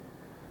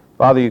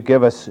Father, you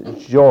give us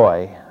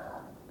joy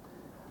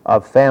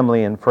of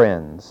family and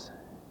friends.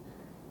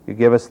 You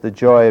give us the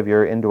joy of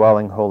your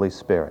indwelling Holy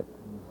Spirit.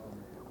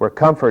 We're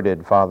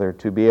comforted, Father,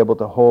 to be able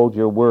to hold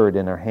your word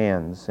in our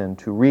hands and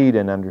to read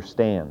and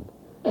understand,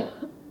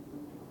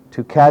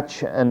 to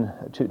catch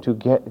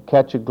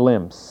a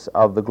glimpse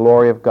of the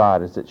glory of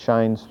God as it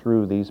shines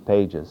through these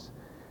pages.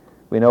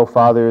 We know,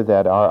 Father,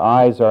 that our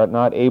eyes are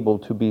not able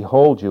to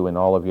behold you in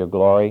all of your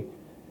glory,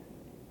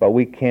 but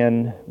we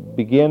can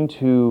begin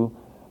to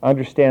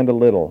understand a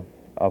little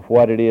of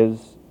what it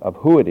is, of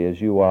who it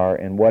is you are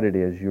and what it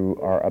is you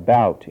are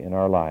about in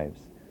our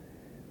lives.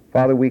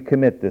 Father, we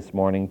commit this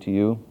morning to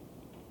you.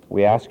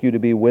 We ask you to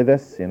be with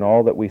us in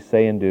all that we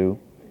say and do.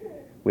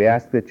 We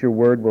ask that your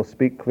word will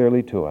speak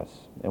clearly to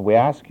us. And we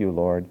ask you,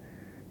 Lord,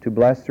 to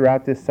bless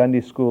throughout this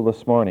Sunday school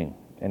this morning,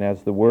 and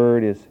as the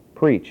word is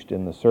preached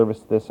in the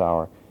service this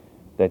hour,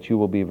 that you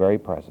will be very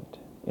present.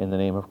 In the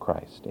name of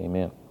Christ,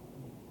 amen.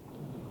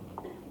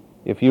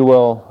 If you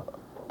will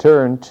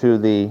turn to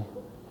the,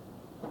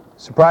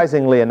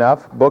 surprisingly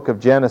enough, book of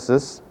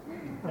Genesis,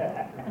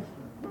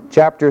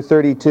 chapter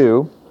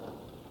 32.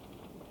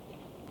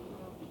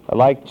 I'd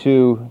like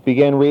to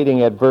begin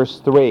reading at verse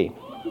 3.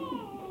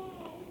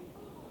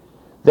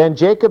 Then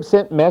Jacob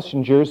sent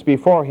messengers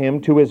before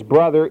him to his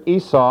brother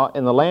Esau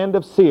in the land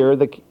of Seir,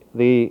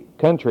 the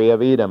country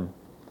of Edom.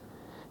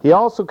 He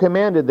also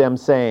commanded them,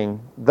 saying,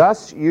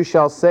 Thus you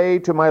shall say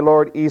to my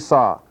lord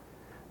Esau,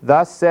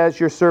 Thus says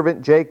your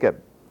servant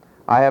Jacob,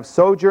 I have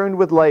sojourned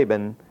with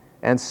Laban,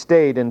 and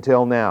stayed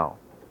until now.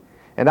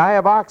 And I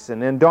have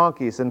oxen and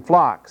donkeys and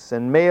flocks,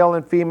 and male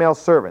and female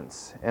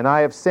servants, and I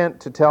have sent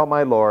to tell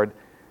my lord,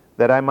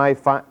 that I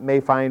may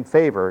find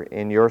favor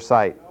in your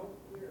sight.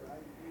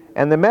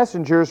 And the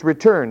messengers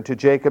returned to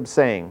Jacob,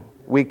 saying,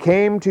 We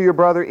came to your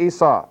brother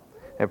Esau,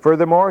 and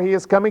furthermore he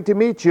is coming to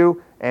meet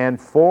you, and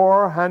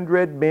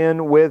 400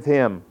 men with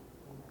him.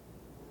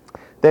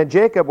 Then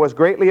Jacob was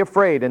greatly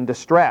afraid and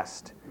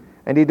distressed,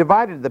 and he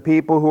divided the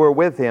people who were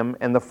with him,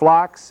 and the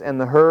flocks, and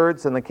the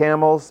herds, and the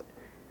camels,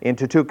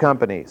 into 2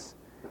 companies.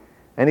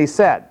 And he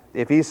said,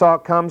 If Esau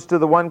comes to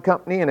the one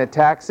company and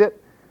attacks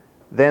it,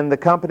 then the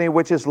company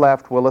which is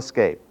left will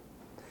escape.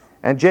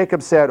 And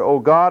Jacob said, O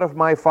God of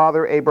my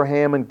father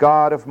Abraham and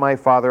God of my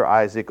father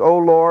Isaac, O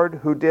Lord,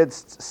 who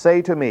didst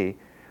say to me,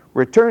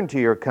 Return to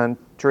your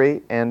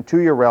country and to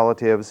your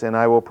relatives, and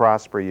I will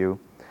prosper you.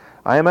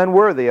 I am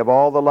unworthy of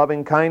all the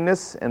loving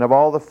kindness and of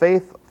all the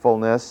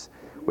faithfulness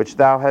which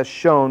thou hast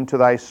shown to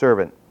thy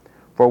servant.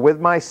 For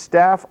with my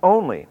staff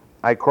only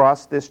I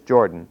crossed this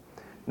Jordan.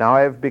 Now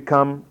I have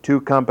become 2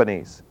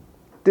 companies.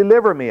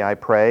 Deliver me, I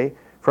pray,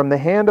 from the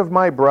hand of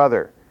my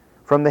brother,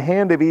 from the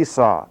hand of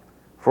Esau,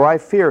 for I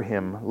fear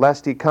him,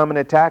 lest he come and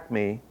attack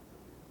me,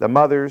 the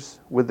mothers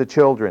with the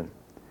children.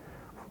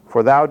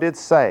 For thou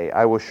didst say,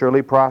 I will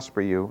surely prosper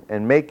you,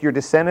 and make your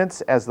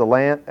descendants as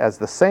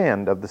the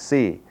sand of the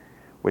sea,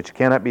 which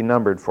cannot be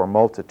numbered for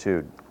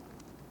multitude.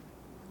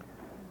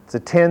 It's a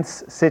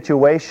tense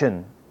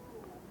situation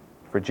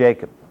for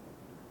Jacob.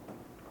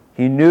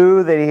 He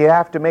knew that he'd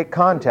have to make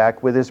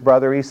contact with his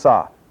brother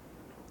Esau.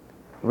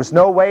 There was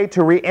no way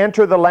to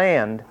re-enter the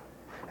land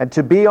and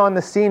to be on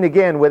the scene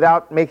again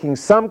without making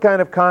some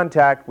kind of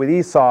contact with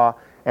Esau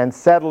and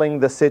settling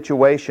the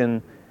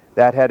situation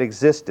that had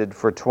existed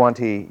for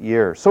 20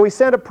 years. So he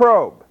sent a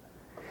probe.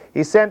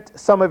 He sent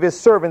some of his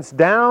servants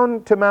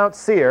down to Mount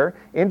Seir,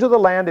 into the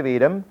land of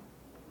Edom,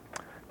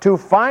 to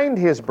find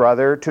his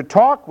brother, to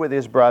talk with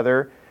his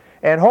brother,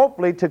 and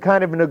hopefully to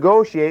kind of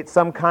negotiate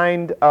some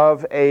kind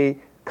of a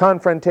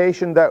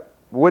confrontation that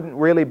wouldn't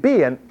really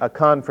be a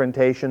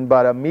confrontation,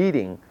 but a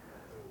meeting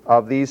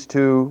of these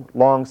 2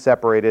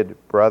 long-separated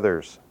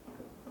brothers.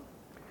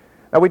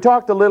 Now, we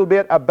talked a little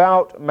bit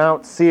about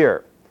Mount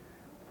Seir.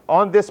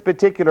 On this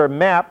particular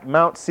map,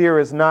 Mount Seir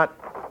is not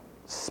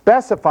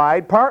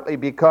specified, partly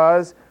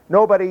because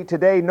nobody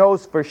today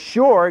knows for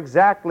sure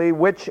exactly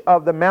which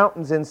of the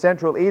mountains in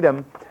central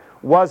Edom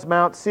was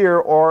Mount Seir,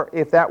 or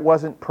if that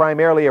wasn't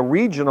primarily a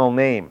regional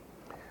name.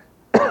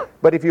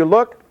 But if you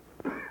look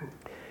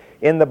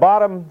in the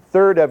bottom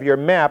third of your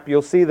map,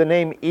 you'll see the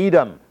name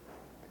Edom.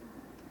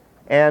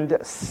 And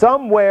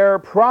somewhere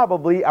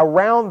probably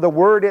around the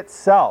word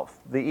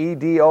itself, the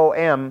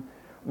E-D-O-M,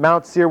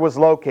 Mount Seir was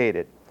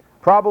located.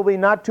 Probably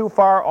not too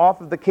far off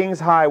of the King's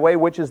Highway,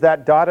 which is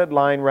that dotted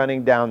line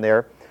running down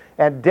there,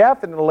 and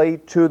definitely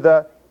to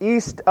the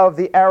east of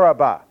the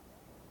Arabah.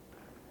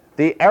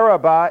 The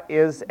Arabah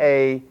is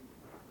the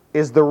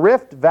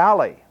Rift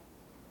Valley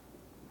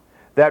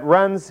that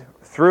runs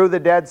through the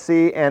Dead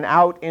Sea and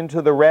out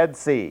into the Red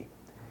Sea.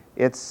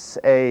 It's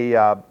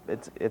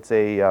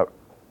a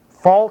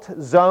fault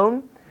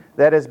zone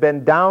that has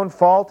been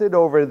down-faulted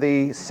over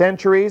the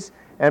centuries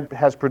and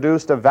has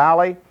produced a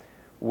valley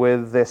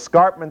with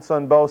escarpments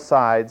on both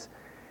sides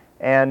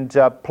and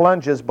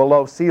plunges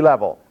below sea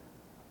level.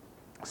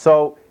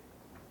 So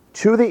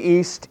to the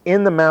east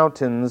in the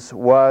mountains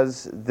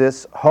was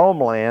this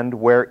homeland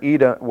where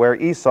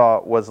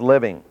Esau was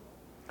living.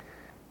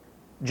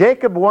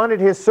 Jacob wanted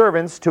his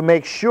servants to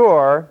make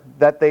sure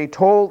that they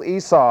told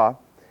Esau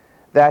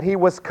that he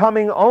was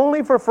coming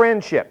only for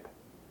friendship.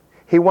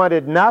 He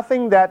wanted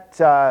nothing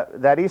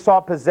that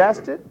Esau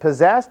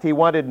possessed. He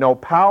wanted no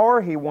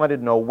power. He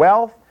wanted no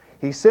wealth.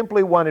 He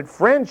simply wanted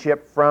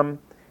friendship from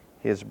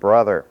his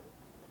brother.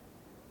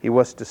 They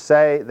were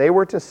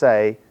to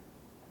say,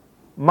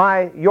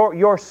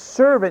 your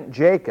servant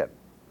Jacob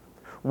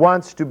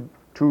wants to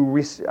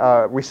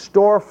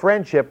restore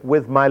friendship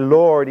with my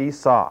lord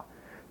Esau,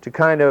 to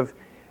kind of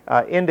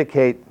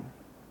indicate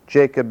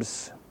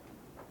Jacob's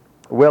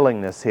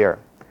willingness here.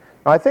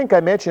 Now, I think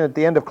I mentioned at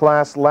the end of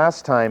class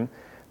last time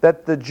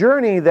that the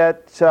journey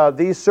that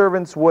these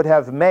servants would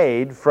have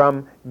made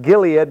from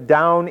Gilead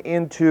down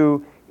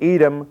into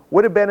Edom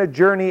would have been a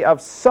journey of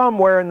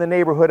somewhere in the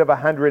neighborhood of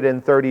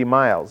 130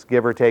 miles,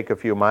 give or take a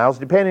few miles,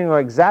 depending on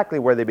exactly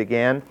where they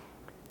began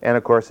and,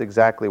 of course,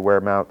 exactly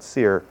where Mount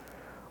Seir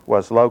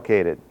was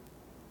located.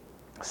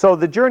 So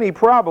the journey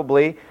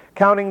probably,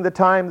 counting the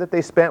time that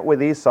they spent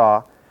with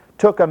Esau,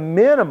 took a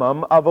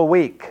minimum of a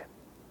week,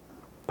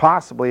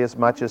 possibly as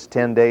much as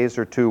 10 days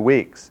or 2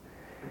 weeks.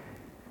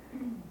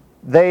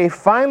 They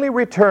finally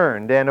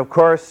returned, and of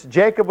course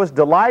Jacob was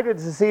delighted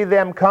to see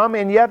them come,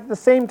 and yet at the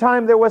same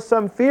time there was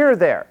some fear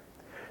there.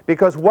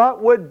 Because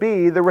what would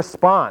be the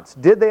response?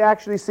 Did they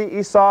actually see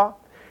Esau?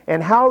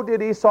 And how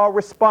did Esau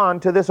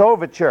respond to this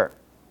overture?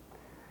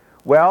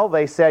 Well,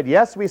 they said,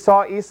 yes, we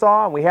saw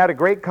Esau, and we had a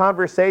great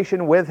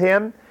conversation with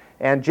him,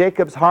 and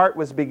Jacob's heart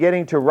was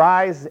beginning to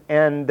rise,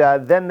 and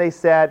then they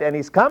said, and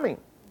he's coming.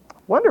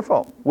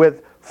 Wonderful.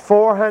 With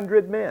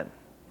 400 men.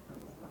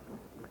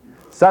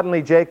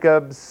 Suddenly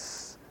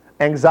Jacob's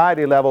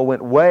anxiety level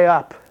went way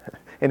up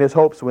and his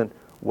hopes went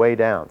way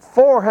down.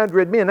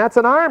 400 men, that's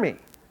an army.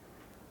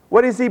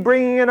 What is he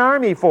bringing an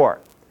army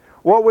for?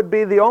 What would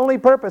be the only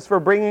purpose for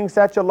bringing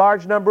such a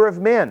large number of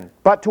men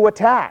but to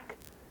attack?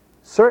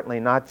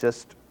 Certainly not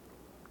just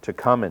to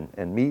come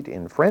and meet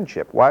in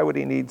friendship. Why would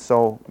he need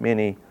so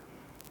many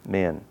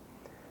men?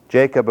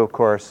 Jacob, of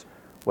course,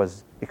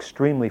 was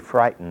extremely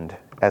frightened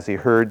as he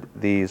heard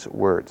these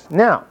words.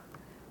 Now,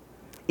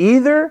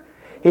 either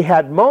he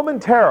had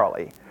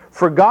momentarily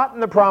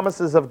forgotten the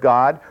promises of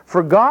God,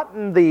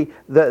 forgotten the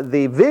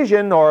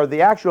vision or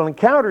the actual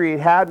encounter he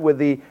had with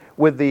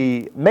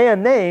the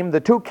man named, the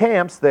two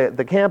camps,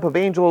 the camp of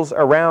angels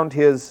around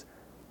his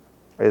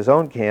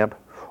own camp,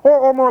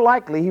 or more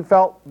likely he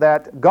felt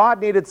that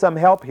God needed some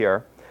help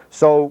here,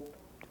 so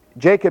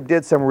Jacob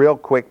did some real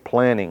quick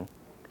planning.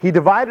 He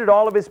divided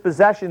all of his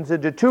possessions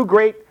into two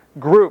great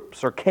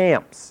groups or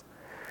camps,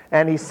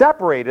 and he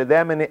separated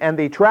them, and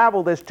they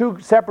traveled as two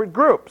separate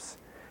groups.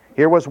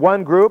 Here was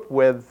one group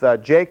with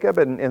Jacob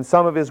and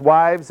some of his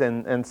wives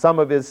and some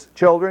of his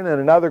children,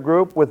 and another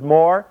group with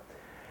more.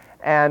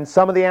 And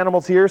some of the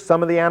animals here,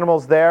 some of the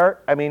animals there.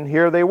 I mean,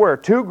 here they were.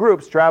 Two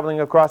groups traveling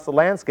across the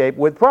landscape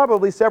with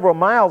probably several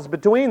miles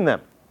between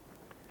them.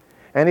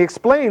 And he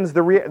explains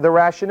the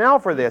rationale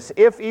for this.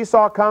 If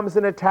Esau comes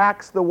and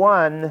attacks the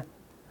one,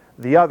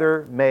 the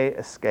other may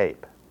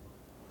escape.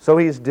 So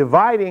he's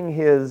dividing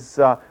his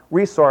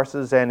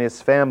resources and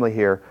his family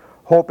here,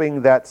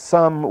 hoping that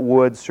some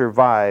would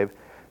survive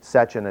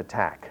such an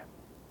attack.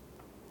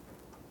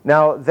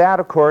 Now, that,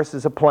 of course,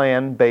 is a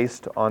plan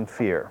based on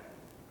fear.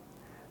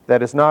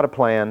 That is not a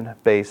plan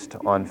based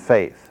on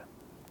faith.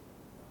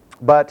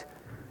 But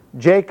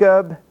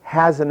Jacob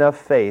has enough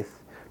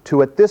faith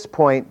to, at this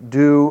point,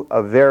 do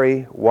a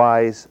very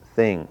wise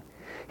thing.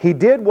 He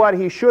did what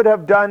he should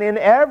have done in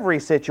every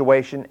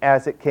situation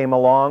as it came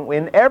along.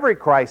 In every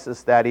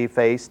crisis that he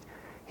faced,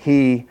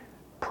 he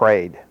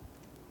prayed.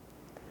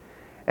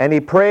 And he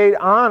prayed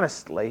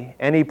honestly,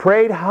 and he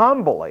prayed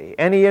humbly,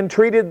 and he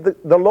entreated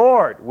the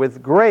Lord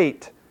with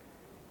great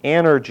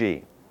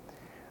energy.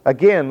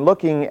 Again,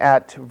 looking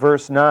at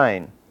verse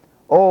 9,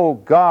 O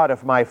God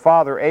of my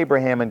father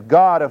Abraham and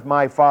God of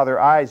my father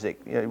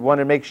Isaac. You want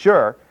to make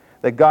sure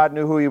that God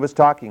knew who he was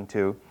talking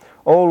to.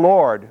 O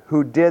Lord,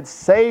 who did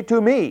say to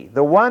me,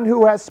 the one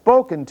who has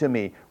spoken to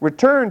me,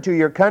 return to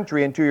your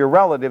country and to your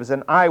relatives,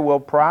 and I will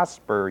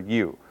prosper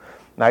you.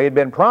 Now, he had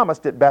been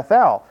promised at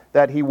Bethel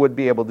that he would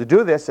be able to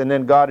do this, and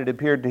then God had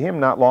appeared to him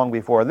not long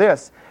before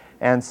this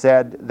and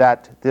said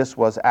that this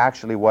was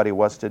actually what he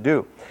was to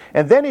do.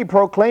 And then he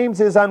proclaims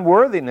his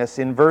unworthiness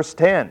in verse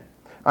 10.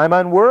 I'm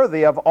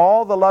unworthy of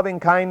all the loving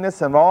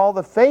kindness and all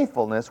the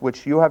faithfulness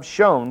which you have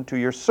shown to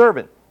your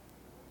servant.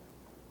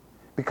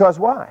 Because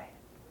why?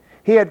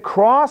 He had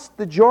crossed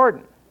the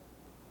Jordan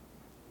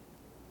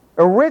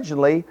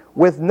originally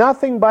with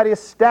nothing but his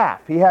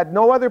staff. He had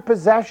no other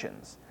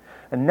possessions.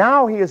 And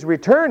now he is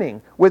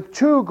returning with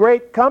two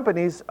great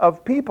companies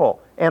of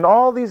people and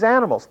all these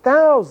animals,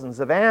 thousands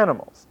of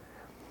animals,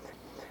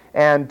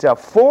 and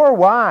 4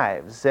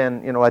 wives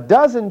and a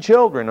dozen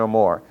children or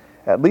more,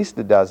 at least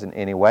a dozen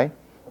anyway,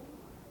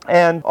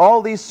 and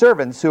all these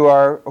servants who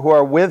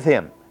are with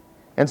him.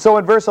 And so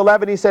in verse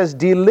 11 he says,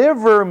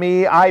 deliver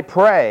me, I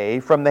pray,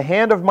 from the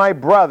hand of my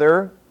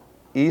brother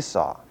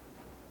Esau.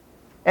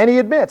 And he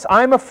admits,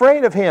 I'm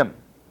afraid of him,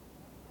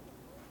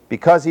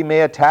 because he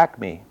may attack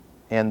me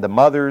and the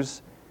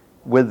mothers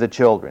with the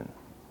children.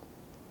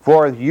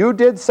 For you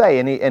did say,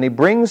 and he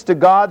brings to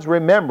God's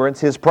remembrance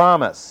his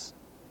promise,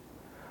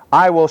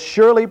 I will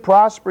surely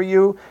prosper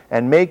you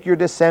and make your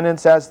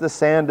descendants as the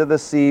sand of the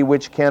sea,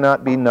 which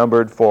cannot be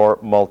numbered for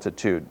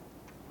multitude.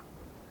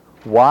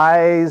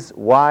 Wise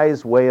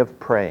way of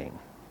praying.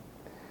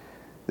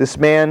 This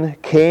man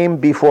came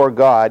before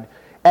God,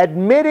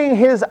 admitting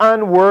his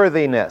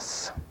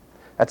unworthiness.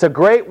 That's a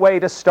great way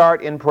to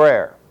start in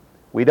prayer.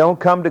 We don't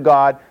come to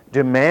God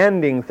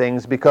demanding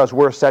things because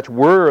we're such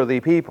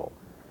worthy people.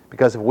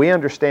 Because if we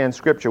understand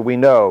Scripture, we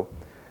know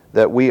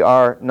that we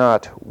are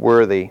not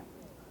worthy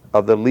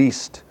of the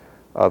least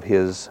of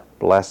his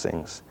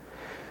blessings.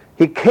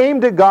 He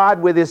came to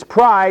God with his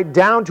pride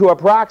down to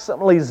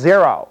approximately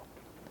 0,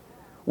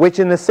 which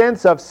in the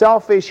sense of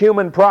selfish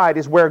human pride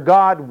is where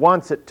God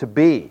wants it to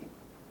be.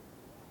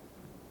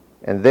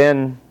 And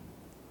then,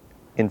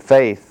 in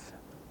faith,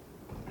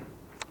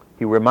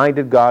 he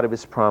reminded God of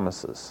his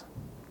promises.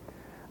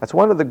 That's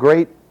one of the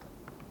great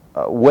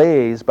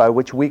ways by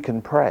which we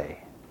can pray.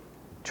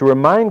 To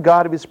remind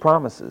God of his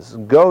promises,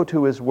 go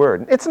to his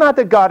word. It's not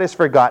that God has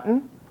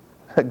forgotten.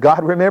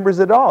 God remembers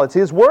it all. It's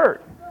his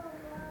word.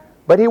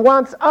 But he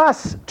wants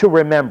us to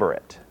remember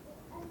it.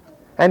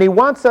 And he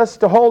wants us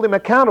to hold him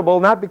accountable,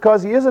 not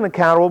because he isn't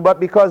accountable,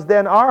 but because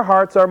then our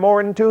hearts are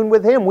more in tune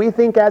with him. We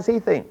think as he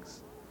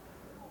thinks.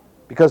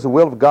 Because the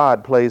will of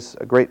God plays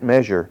a great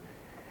measure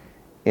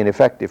in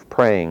effective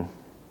praying.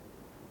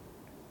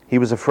 He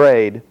was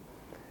afraid,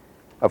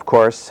 of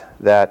course,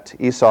 that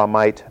Esau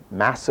might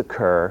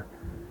massacre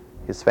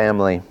his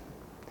family.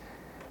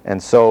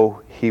 And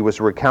so he was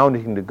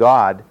recounting to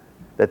God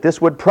that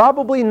this would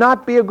probably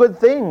not be a good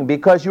thing,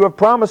 because you have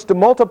promised to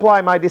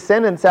multiply my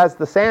descendants as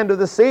the sand of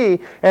the sea,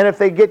 and if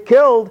they get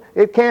killed,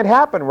 it can't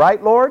happen,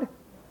 right, Lord?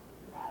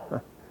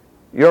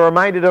 You're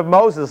reminded of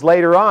Moses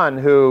later on,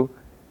 who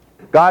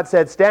God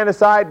said, stand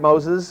aside,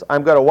 Moses,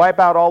 I'm going to wipe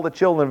out all the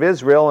children of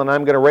Israel, and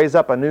I'm going to raise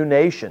up a new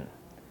nation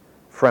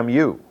from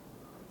you.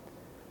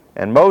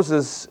 And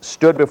Moses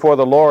stood before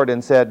the Lord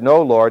and said, no,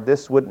 Lord,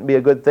 this wouldn't be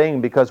a good thing,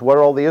 because what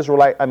are all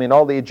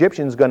the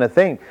Egyptians going to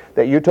think?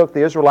 That you took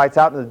the Israelites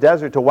out in the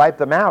desert to wipe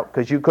them out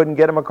because you couldn't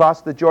get them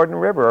across the Jordan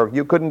River, or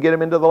you couldn't get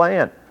them into the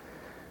land.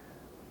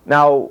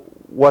 Now,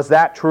 was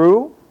that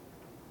true?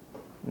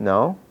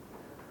 No.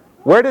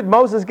 Where did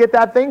Moses get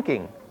that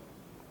thinking?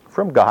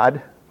 From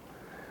God.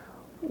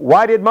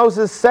 Why did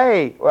Moses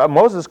say? Well,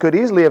 Moses could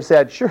easily have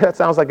said, sure, that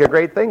sounds like a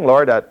great thing,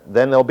 Lord.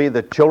 Then there'll be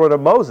the children of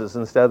Moses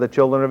instead of the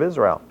children of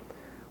Israel.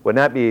 Wouldn't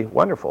that be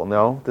wonderful?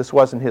 No, this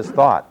wasn't his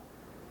thought,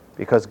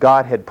 because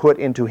God had put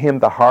into him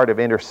the heart of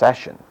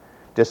intercession,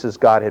 just as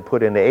God had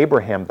put into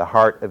Abraham the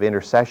heart of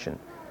intercession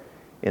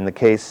in the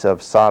case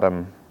of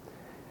Sodom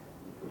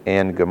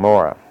and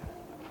Gomorrah.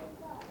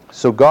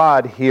 So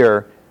God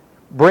here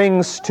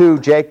brings to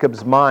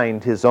Jacob's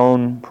mind his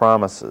own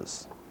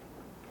promises.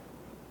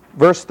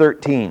 Verse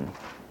 13,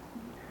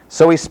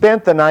 so he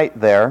spent the night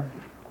there.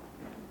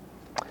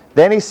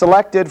 Then he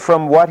selected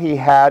from what he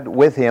had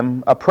with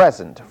him a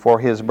present for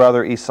his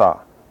brother Esau,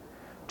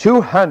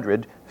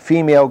 200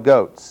 female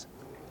goats,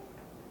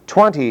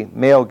 20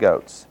 male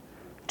goats,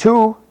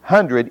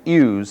 200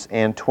 ewes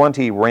and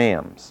 20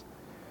 rams,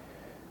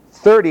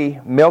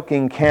 30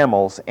 milking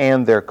camels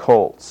and their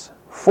colts,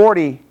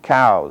 40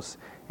 cows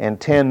and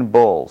 10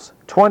 bulls,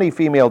 20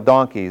 female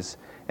donkeys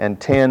and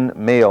 10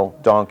 male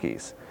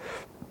donkeys.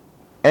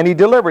 And he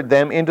delivered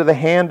them into the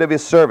hand of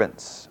his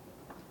servants,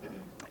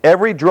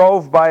 every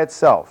drove by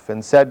itself,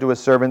 and said to his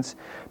servants,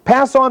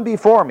 pass on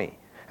before me,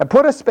 and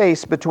put a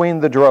space between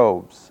the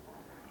droves.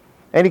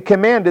 And he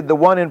commanded the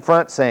one in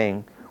front,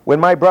 saying, when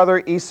my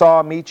brother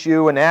Esau meets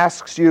you and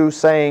asks you,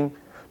 saying,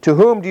 to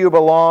whom do you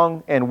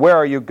belong, and where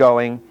are you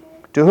going?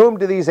 To whom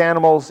do these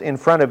animals in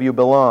front of you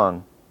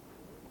belong?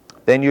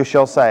 Then you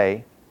shall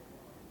say,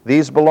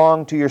 these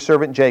belong to your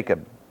servant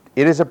Jacob.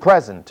 It is a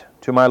present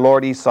to my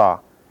lord Esau.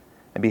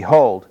 And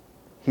behold,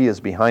 he is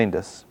behind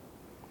us.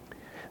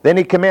 Then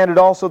he commanded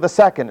also the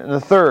second and the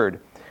third,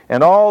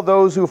 and all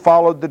those who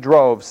followed the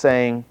drove,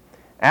 saying,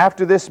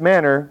 after this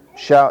manner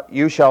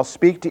you shall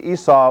speak to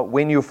Esau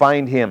when you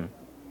find him.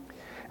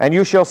 And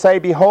you shall say,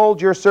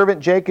 behold, your servant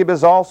Jacob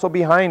is also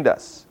behind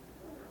us.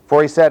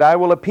 For he said, I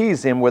will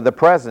appease him with the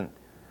present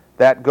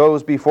that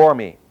goes before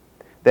me.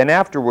 Then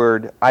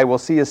afterward I will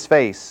see his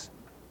face.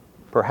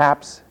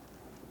 Perhaps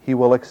he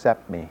will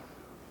accept me.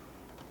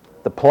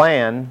 The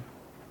plan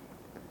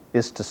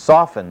is to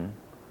soften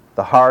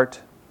the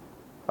heart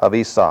of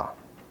Esau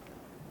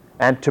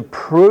and to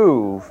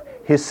prove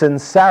his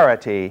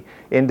sincerity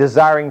in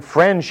desiring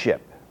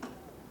friendship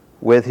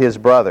with his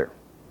brother.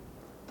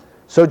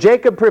 So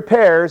Jacob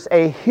prepares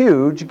a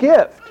huge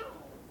gift.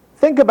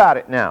 Think about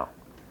it now.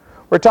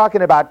 We're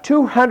talking about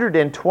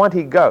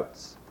 220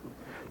 goats,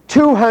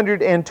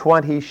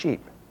 220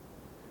 sheep.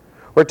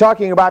 We're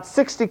talking about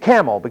 60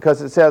 camel,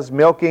 because it says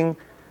milking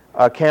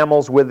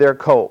camels with their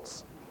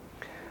colts.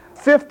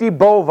 50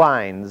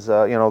 bovines,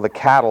 the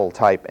cattle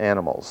type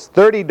animals,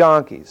 30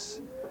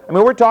 donkeys. I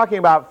mean, we're talking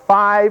about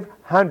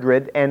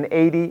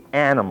 580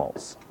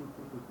 animals.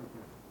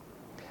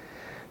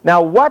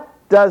 Now, what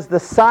does the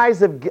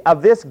size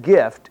of this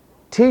gift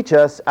teach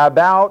us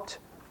about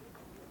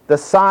the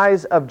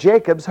size of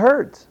Jacob's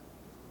herds?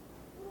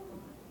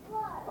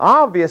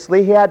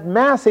 Obviously, he had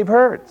massive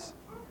herds.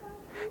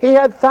 He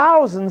had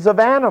thousands of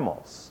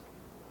animals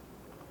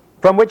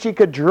from which he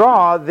could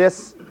draw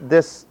this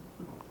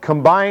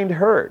combined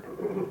herd.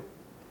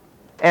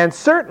 And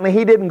certainly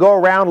he didn't go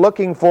around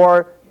looking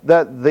for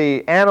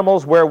the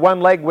animals where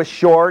one leg was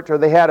short or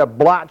they had a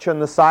blotch on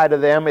the side of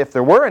them, if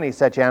there were any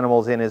such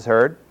animals in his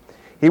herd.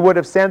 He would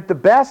have sent the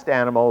best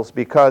animals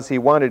because he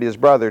wanted his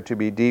brother to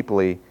be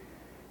deeply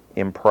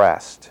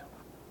impressed.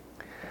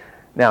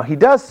 Now, he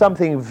does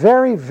something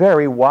very,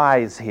 very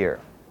wise here.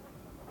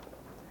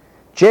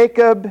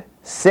 Jacob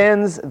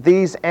sends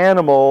these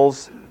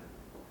animals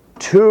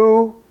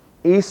to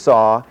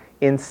Esau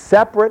in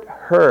separate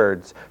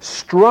herds,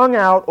 strung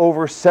out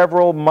over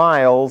several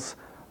miles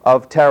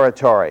of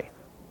territory.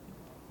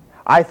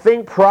 I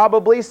think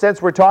probably,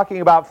 since we're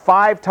talking about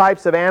 5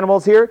 types of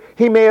animals here,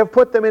 he may have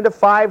put them into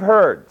 5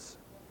 herds.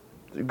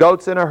 The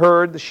goats in a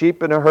herd, the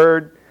sheep in a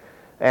herd,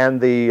 and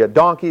the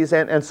donkeys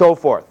and so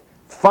forth.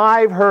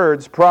 5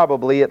 herds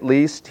probably, at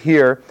least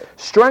here,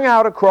 strung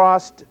out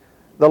across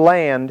the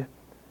land,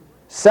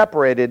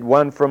 separated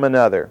one from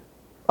another.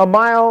 A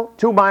mile,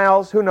 2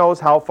 miles, who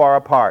knows how far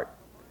apart,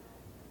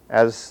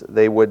 as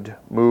they would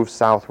move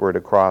southward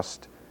across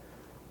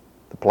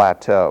the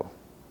plateau.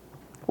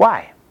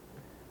 Why?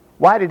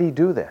 Why did he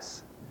do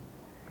this?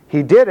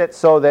 He did it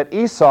so that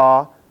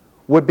Esau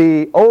would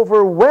be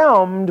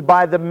overwhelmed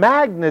by the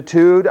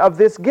magnitude of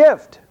this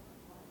gift.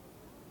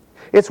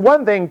 It's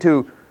one thing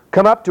to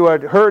come up to a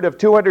herd of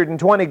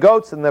 220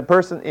 goats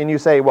and you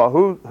say, well,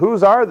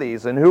 whose are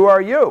these and who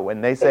are you?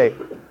 And they say,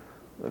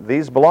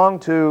 these belong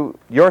to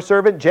your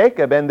servant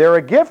Jacob and they're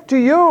a gift to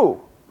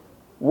you.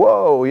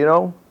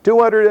 Whoa,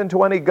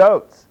 220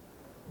 goats.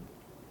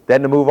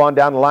 Then to move on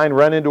down the line,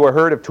 run into a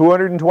herd of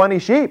 220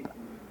 sheep.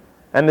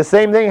 And the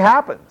same thing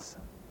happens.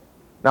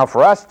 Now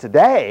for us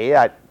today,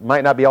 it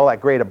might not be all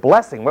that great a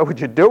blessing. What would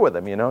you do with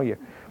them?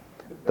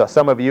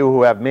 Some of you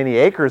who have many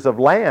acres of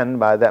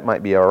land, that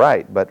might be all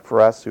right. But for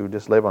us who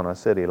just live on a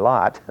city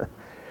lot, it'd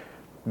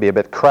be a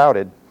bit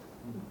crowded.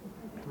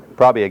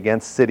 Probably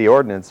against city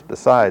ordinance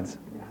besides.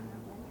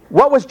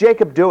 What was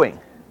Jacob doing?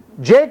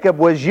 Jacob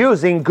was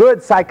using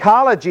good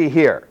psychology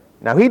here.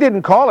 Now he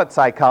didn't call it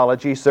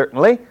psychology,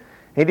 certainly.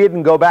 He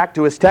didn't go back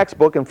to his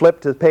textbook and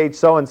flip to page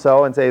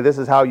so-and-so and say, this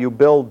is how you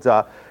build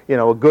a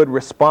good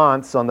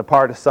response on the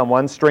part of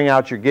someone, string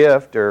out your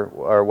gift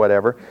or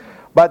whatever.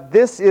 But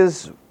this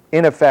is,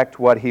 in effect,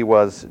 what he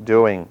was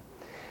doing.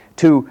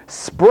 To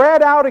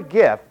spread out a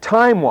gift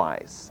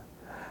time-wise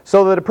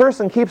so that a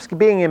person keeps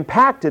being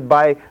impacted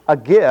by a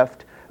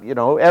gift,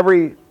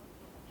 every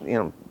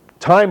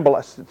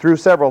through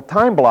several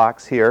time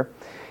blocks here,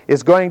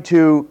 is going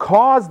to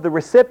cause the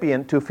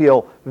recipient to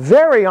feel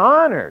very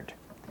honored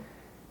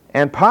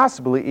and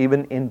possibly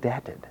even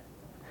indebted.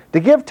 To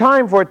give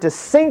time for it to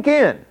sink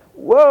in.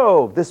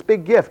 Whoa, this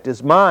big gift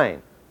is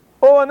mine.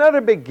 Oh,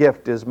 another big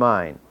gift is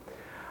mine.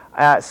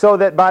 So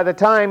that by the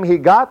time he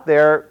got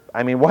there,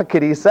 what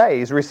could he say?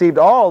 He's received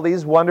all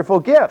these wonderful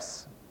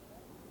gifts.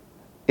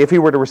 If he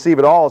were to receive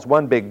it all as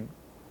one big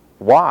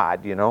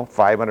wad,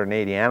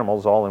 580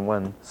 animals all in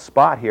one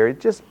spot here,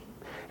 he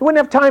wouldn't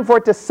have time for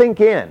it to sink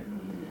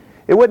in.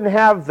 It wouldn't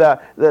have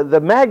the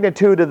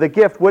magnitude of the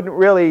gift wouldn't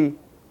really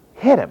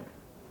hit him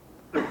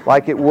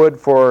like it would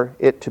for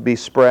it to be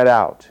spread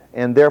out.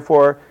 And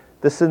therefore,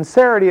 the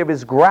sincerity of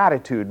his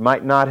gratitude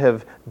might not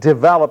have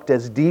developed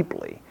as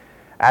deeply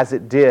as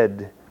it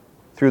did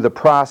through the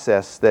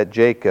process that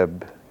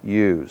Jacob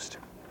used.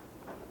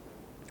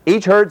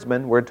 Each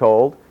herdsman, we're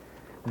told,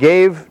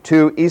 gave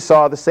to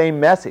Esau the same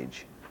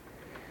message.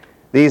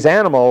 These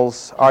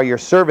animals are your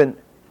servant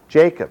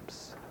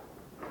Jacob's,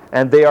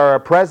 and they are a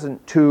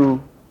present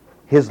to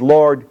his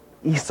lord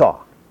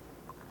Esau.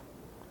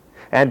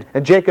 And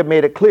Jacob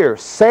made it clear,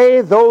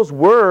 say those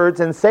words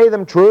and say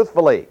them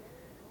truthfully.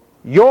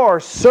 Your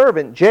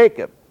servant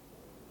Jacob,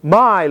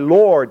 my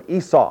lord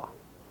Esau.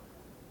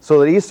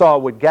 So that Esau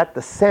would get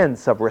the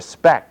sense of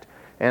respect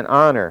and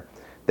honor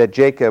that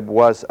Jacob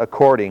was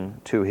according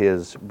to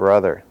his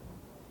brother.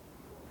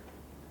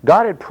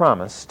 God had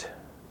promised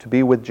to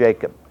be with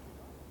Jacob.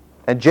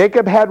 And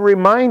Jacob had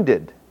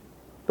reminded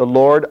the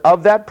Lord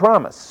of that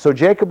promise. So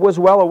Jacob was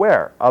well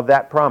aware of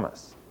that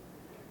promise.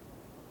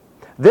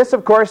 This,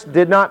 of course,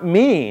 did not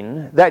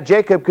mean that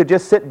Jacob could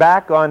just sit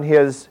back on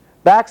his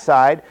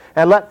backside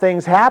and let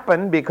things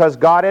happen because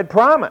God had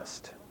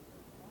promised.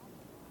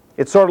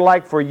 It's sort of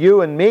like for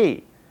you and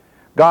me.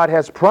 God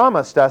has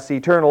promised us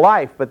eternal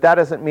life, but that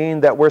doesn't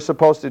mean that we're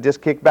supposed to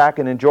just kick back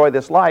and enjoy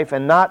this life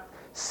and not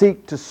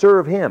seek to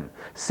serve Him,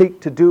 seek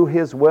to do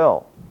His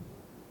will.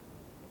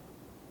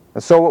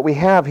 And so what we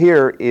have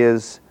here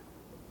is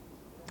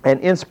an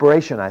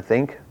inspiration, I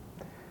think.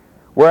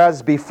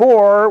 Whereas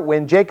before,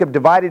 when Jacob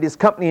divided his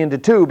company into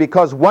 2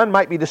 because one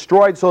might be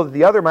destroyed so that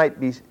the other might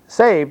be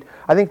saved,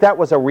 I think that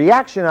was a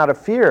reaction out of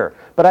fear.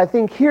 But I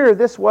think here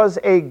this was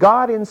a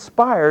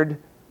God-inspired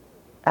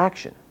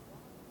action.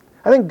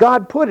 I think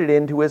God put it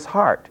into his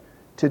heart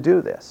to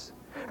do this.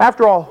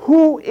 After all,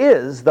 who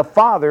is the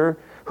father,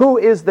 who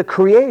is the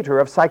creator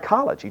of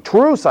psychology,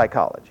 true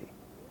psychology?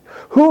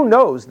 Who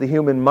knows the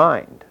human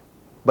mind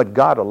but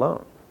God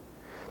alone?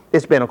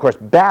 It's been, of course,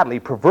 badly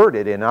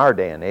perverted in our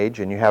day and age,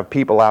 and you have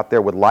people out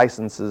there with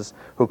licenses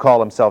who call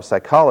themselves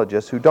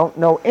psychologists who don't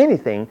know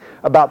anything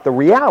about the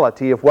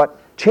reality of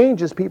what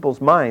changes people's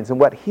minds and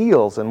what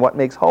heals and what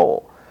makes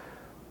whole,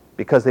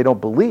 because they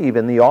don't believe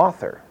in the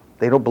author.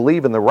 They don't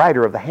believe in the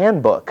writer of the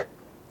handbook.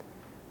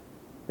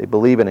 They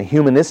believe in a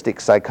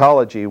humanistic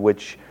psychology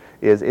which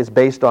is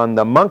based on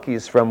the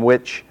monkeys from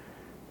which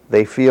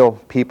they feel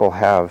people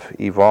have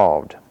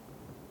evolved.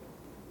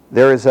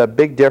 There is a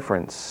big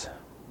difference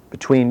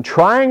between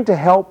trying to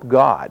help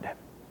God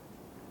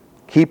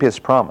keep his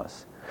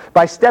promise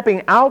by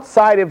stepping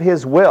outside of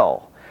his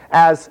will,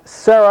 as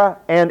Sarah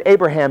and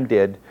Abraham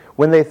did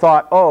when they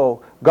thought,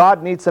 oh,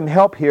 God needs some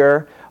help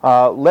here,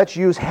 let's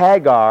use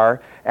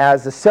Hagar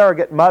as the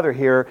surrogate mother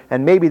here,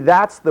 and maybe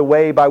that's the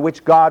way by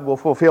which God will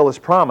fulfill his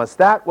promise.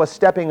 That was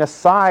stepping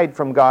aside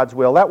from God's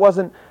will. That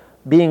wasn't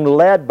being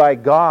led by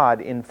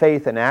God in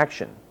faith and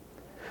action.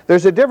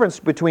 There's a difference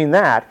between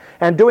that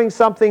and doing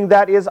something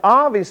that is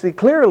obviously,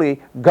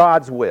 clearly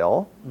God's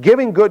will.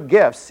 Giving good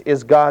gifts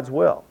is God's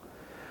will.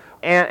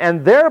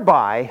 And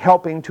thereby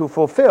helping to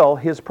fulfill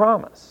his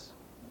promise.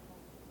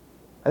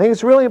 I think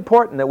it's really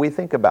important that we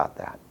think about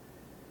that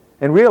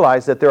and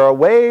realize that there are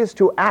ways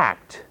to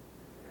act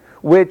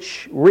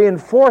which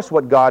reinforce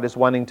what God is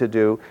wanting to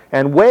do,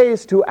 and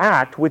ways to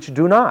act which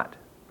do not.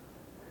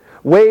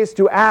 Ways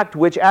to act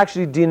which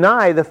actually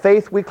deny the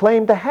faith we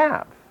claim to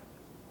have.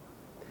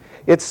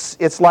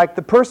 It's like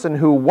the person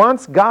who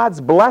wants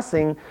God's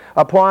blessing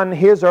upon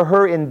his or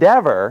her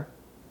endeavor,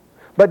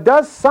 but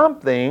does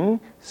something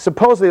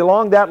supposedly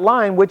along that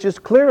line which is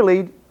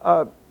clearly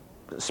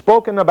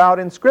spoken about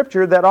in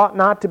Scripture that ought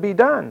not to be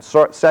done,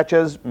 such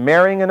as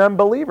marrying an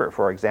unbeliever,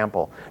 for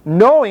example.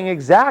 Knowing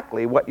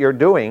exactly what you're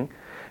doing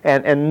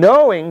and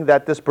knowing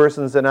that this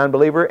person's an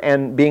unbeliever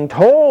and being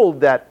told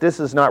that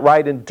this is not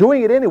right and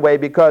doing it anyway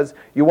because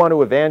you want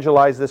to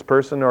evangelize this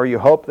person or you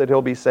hope that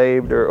he'll be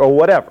saved or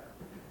whatever.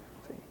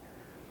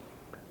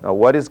 Now,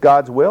 what is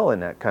God's will in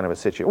that kind of a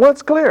situation? Well,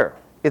 it's clear.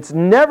 It's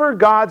never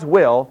God's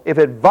will if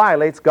it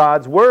violates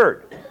God's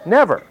word.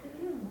 Never.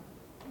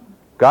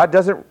 God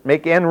doesn't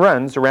make end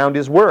runs around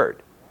his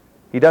word.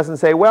 He doesn't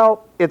say,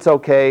 well, it's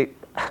okay.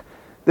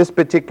 This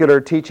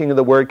particular teaching of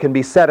the word can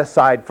be set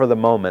aside for the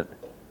moment.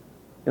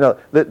 You know,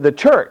 the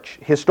church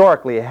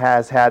historically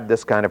has had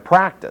this kind of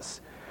practice.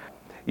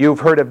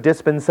 You've heard of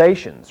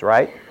dispensations,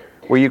 right?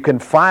 Where you can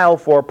file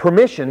for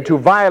permission to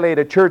violate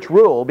a church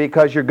rule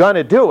because you're going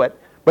to do it,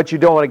 but you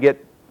don't want to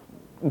get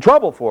in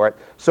trouble for it,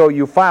 so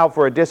you file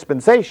for a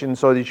dispensation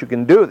so that you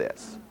can do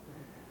this.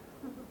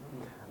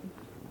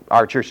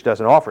 Our church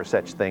doesn't offer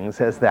such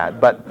things as that,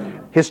 but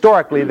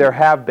historically there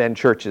have been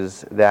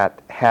churches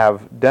that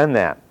have done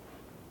that.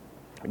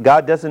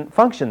 God doesn't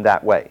function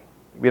that way.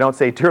 We don't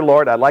say, dear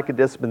Lord, I'd like a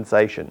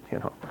dispensation, you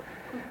know.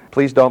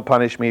 Please don't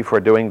punish me for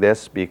doing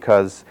this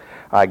because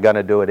I'm going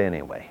to do it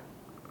anyway.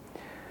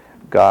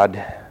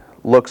 God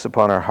looks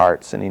upon our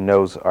hearts and he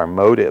knows our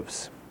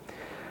motives.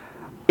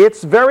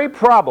 It's very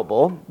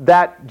probable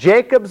that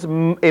Jacob's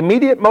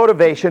immediate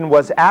motivation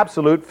was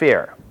absolute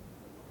fear.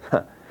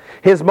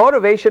 His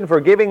motivation for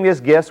giving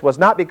these gifts was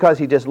not because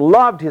he just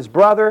loved his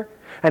brother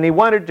and he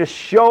wanted to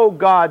show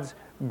God's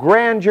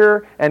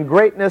grandeur and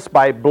greatness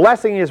by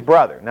blessing his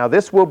brother. Now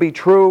this will be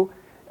true,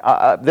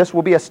 this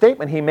will be a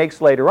statement he makes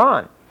later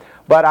on.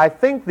 But I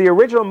think the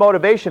original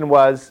motivation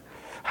was,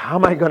 how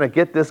am I going to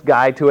get this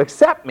guy to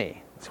accept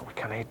me? So what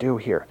can I do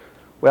here?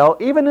 Well,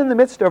 even in the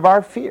midst of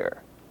our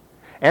fear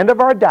and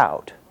of our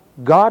doubt,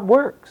 God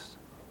works.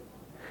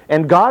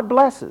 And God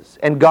blesses.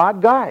 And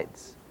God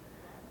guides.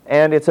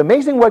 And it's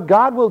amazing what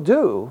God will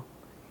do,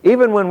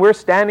 even when we're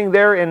standing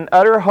there in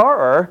utter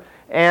horror,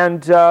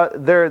 and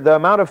the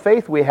amount of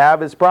faith we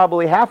have is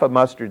probably half a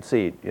mustard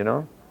seed, you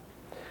know.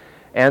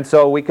 And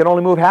so we can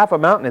only move half a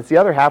mountain. It's the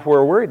other half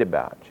we're worried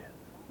about.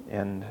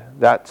 And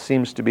that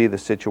seems to be the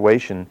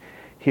situation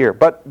here.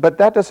 But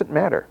that doesn't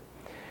matter.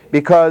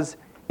 Because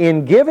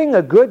in giving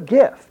a good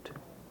gift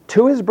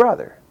to his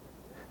brother,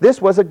 this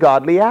was a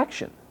godly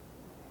action.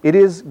 It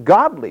is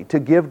godly to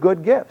give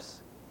good gifts.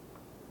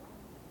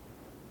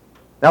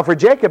 Now for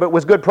Jacob it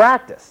was good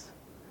practice.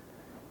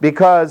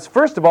 Because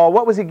first of all,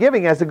 what was he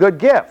giving as a good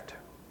gift?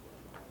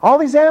 All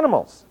these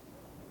animals.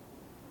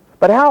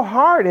 But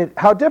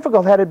how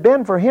difficult had it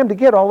been for him to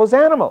get all those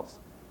animals?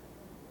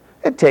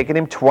 It had taken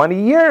him 20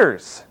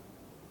 years.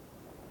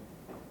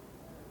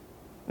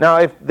 Now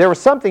if there was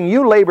something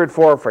you labored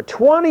for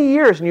 20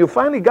 years and you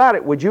finally got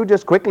it, would you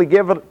just quickly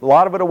give a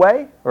lot of it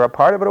away? Or a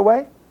part of it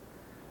away?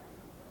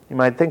 You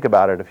might think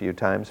about it a few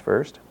times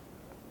first.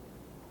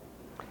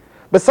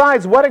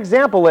 Besides, what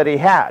example that he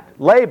had?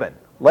 Laban.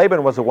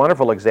 Laban was a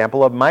wonderful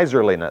example of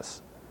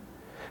miserliness.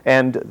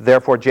 And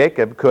therefore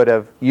Jacob could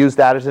have used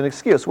that as an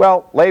excuse.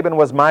 Well, Laban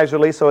was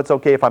miserly, so it's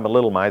okay if I'm a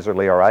little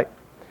miserly, all right?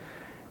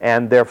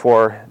 And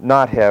therefore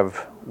not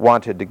have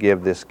wanted to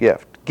give this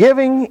gift.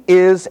 Giving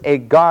is a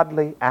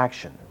godly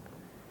action.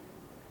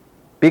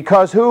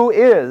 Because who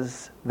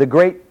is the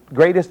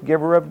greatest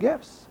giver of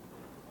gifts?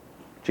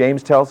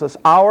 James tells us,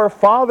 our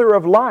Father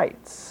of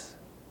lights.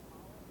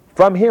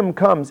 From him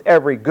comes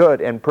every good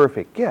and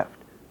perfect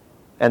gift.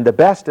 And the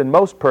best and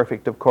most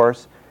perfect, of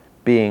course,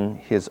 being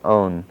his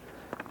own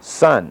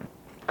Son.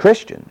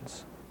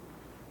 Christians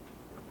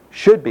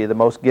should be the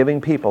most giving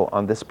people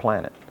on this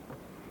planet.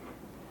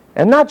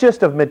 And not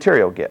just of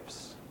material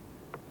gifts.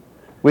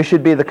 We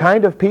should be the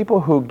kind of people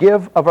who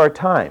give of our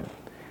time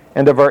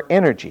and of our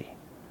energy,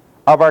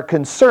 of our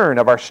concern,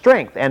 of our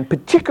strength, and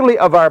particularly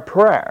of our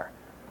prayer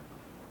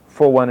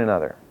for one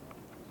another,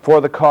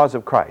 for the cause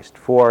of Christ,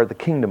 for the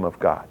kingdom of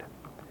God.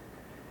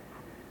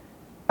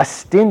 A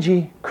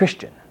stingy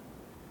Christian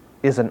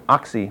is an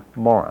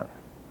oxymoron.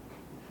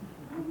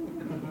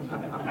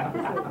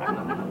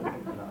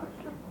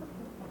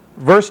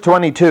 Verse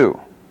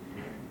 22.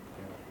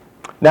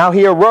 Now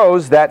he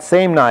arose that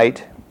same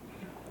night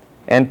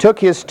and took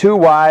his 2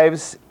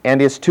 wives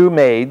and his 2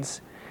 maids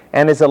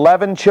and his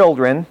 11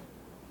 children.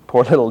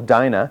 Poor little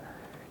Dinah.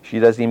 She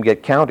doesn't even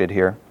get counted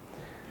here.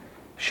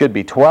 Should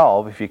be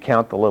 12 if you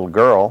count the little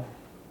girl.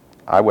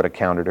 I would have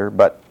counted her,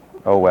 but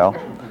oh well.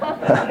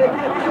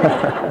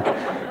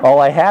 All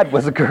I had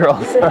was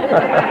girls.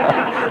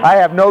 I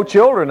have no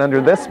children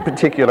under this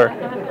particular.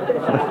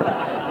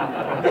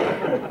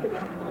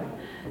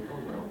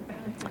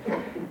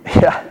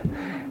 Yeah.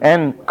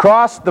 And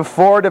crossed the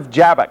ford of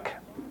Jabbok.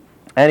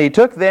 And he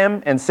took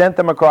them and sent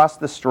them across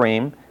the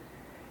stream.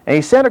 And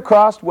he sent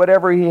across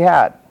whatever he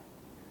had.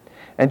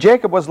 And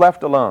Jacob was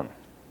left alone.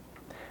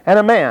 And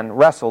a man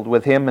wrestled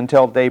with him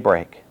until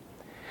daybreak.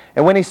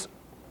 And when he... Is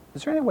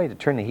there any way to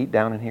turn the heat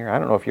down in here? I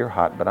don't know if you're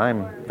hot, but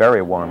I'm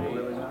very warm.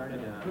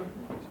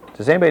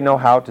 Does anybody know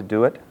how to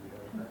do it?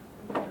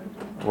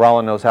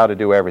 Roland knows how to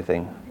do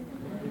everything.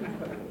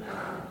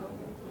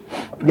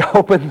 You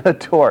open the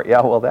door.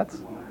 Yeah, well, that's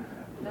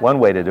one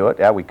way to do it.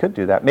 Yeah, we could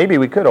do that. Maybe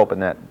we could open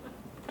that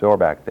door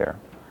back there.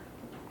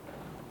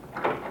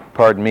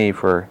 Pardon me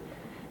for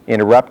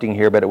interrupting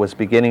here, but it was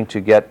beginning to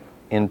get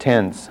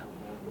intense.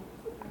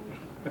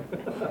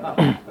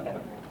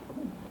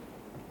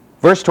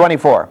 Verse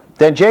 24.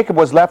 Then Jacob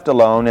was left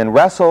alone and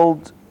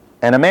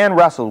a man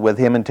wrestled with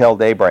him until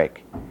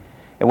daybreak.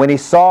 And when he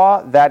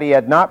saw that he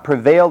had not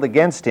prevailed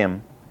against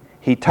him,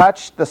 he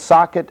touched the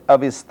socket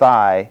of his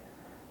thigh,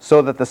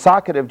 so that the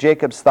socket of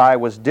Jacob's thigh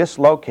was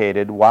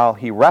dislocated while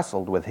he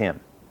wrestled with him.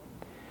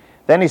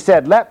 Then he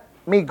said, "Let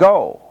me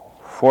go,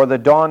 for the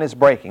dawn is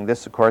breaking."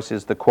 This, of course,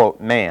 is the quote,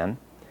 man.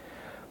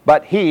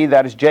 But he,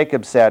 that is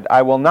Jacob, said,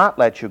 "I will not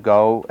let you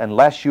go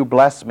unless you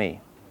bless me."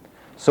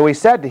 So he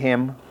said to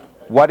him,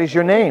 "What is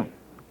your name?"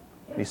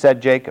 He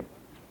said, "Jacob."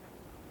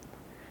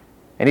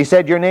 And he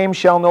said, "Your name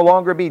shall no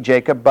longer be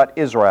Jacob, but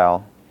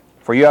Israel,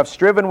 for you have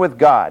striven with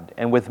God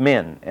and with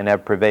men and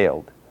have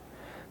prevailed."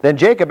 Then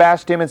Jacob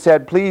asked him and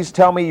said, "Please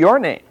tell me your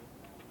name."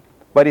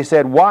 But he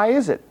said, "Why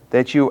is it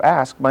that you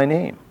ask my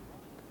name?"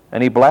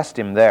 And he blessed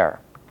him there.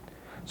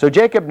 So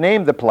Jacob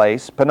named the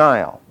place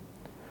Peniel,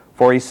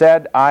 for he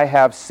said, "I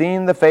have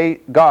seen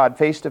God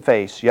face to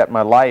face, yet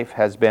my life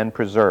has been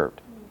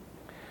preserved."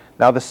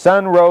 Now the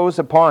sun rose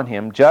upon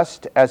him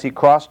just as he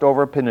crossed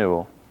over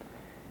Penuel,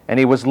 and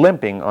he was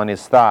limping on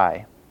his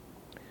thigh.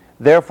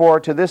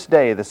 Therefore to this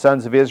day the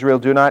sons of Israel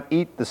do not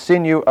eat the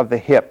sinew of the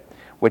hip,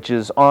 which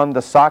is on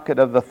the socket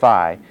of the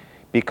thigh,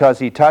 because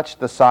he touched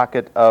the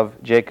socket of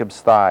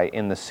Jacob's thigh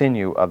in the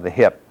sinew of the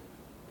hip.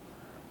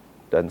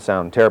 Doesn't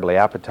sound terribly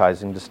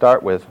appetizing to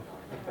start with.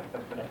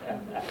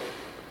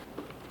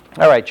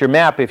 All right, your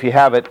map, if you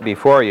have it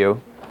before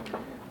you.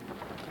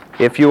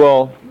 If you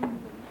will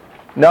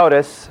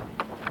notice,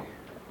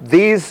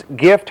 these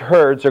gift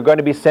herds are going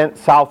to be sent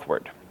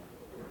southward.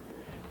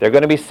 They're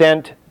going to be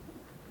sent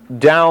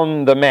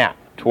down the map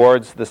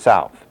towards the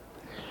south.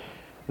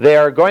 They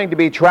are going to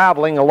be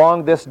traveling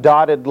along this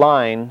dotted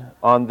line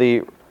on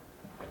the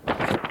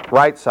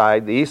right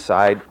side, the east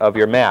side of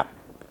your map.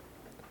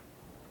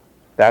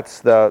 That's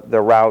the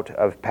route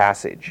of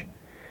passage.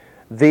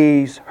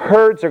 These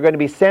herds are going to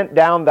be sent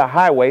down the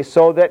highway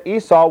so that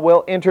Esau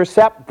will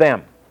intercept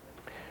them.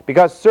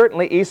 Because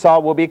certainly Esau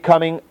will be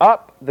coming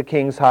up the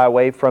King's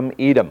Highway from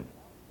Edom.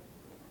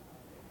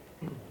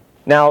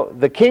 Now,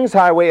 the King's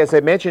Highway, as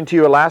I mentioned to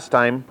you last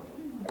time,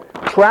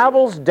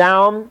 travels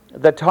down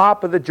the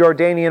top of the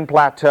Jordanian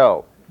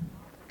Plateau.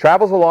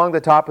 Travels along the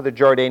top of the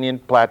Jordanian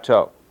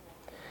Plateau.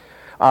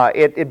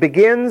 It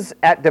begins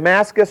at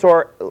Damascus,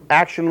 or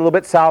actually a little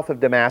bit south of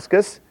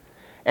Damascus,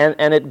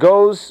 and it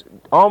goes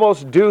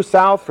almost due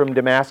south from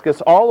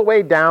Damascus all the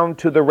way down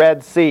to the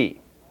Red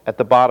Sea at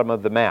the bottom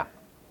of the map.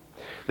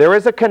 There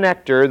is a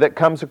connector that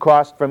comes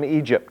across from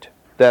Egypt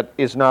that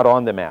is not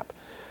on the map.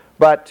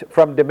 But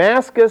from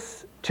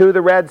Damascus to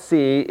the Red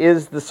Sea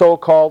is the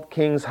so-called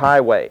King's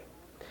Highway.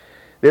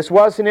 This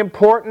was an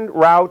important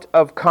route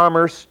of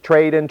commerce,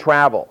 trade, and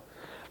travel.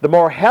 The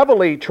more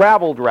heavily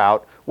traveled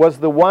route was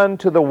the one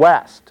to the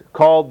west,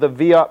 called the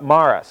Via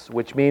Maris,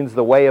 which means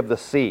the way of the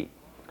sea.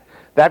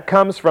 That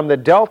comes from the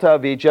delta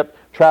of Egypt,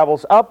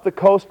 travels up the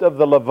coast of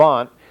the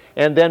Levant,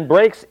 and then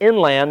breaks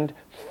inland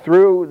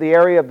through the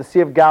area of the Sea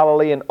of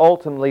Galilee and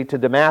ultimately to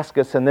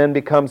Damascus, and then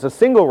becomes a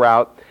single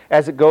route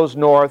as it goes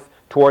north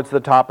towards the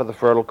top of the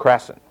Fertile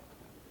Crescent.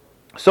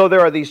 So there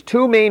are these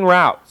two main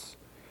routes.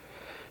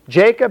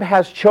 Jacob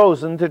has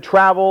chosen to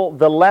travel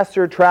the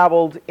lesser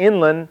traveled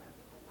inland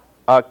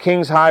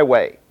King's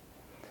Highway.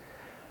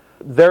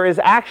 There is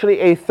actually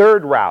a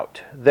third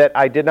route that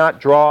I did not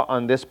draw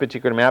on this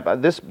particular map.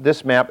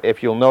 This map,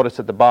 if you'll notice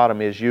at the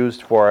bottom, is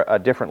used for a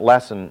different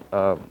lesson.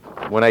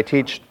 When I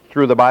teach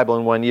through the Bible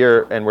in 1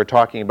 year and we're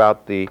talking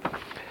about the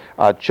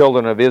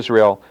children of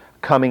Israel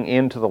coming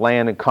into the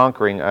land and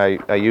conquering,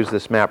 I use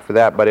this map for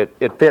that, but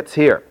it fits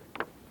here.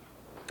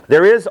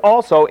 There is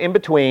also in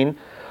between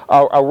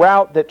a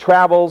route that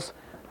travels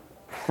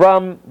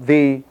from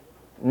the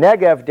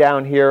Negev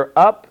down here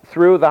up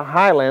through the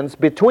highlands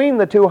between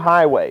the two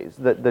highways.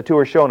 The two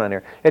are shown on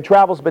here. It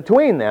travels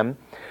between them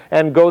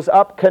and goes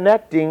up,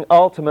 connecting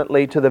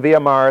ultimately to the Via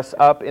Maris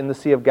up in the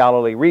Sea of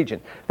Galilee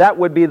region. That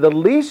would be the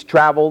least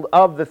traveled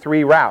of the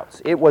three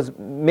routes. It was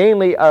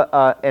mainly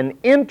an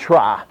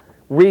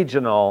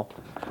intra-regional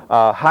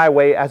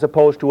highway as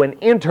opposed to an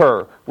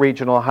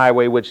inter-regional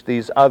highway, which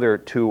these other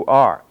two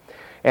are.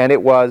 And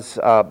it was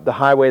the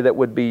highway that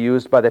would be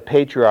used by the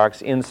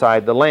patriarchs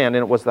inside the land,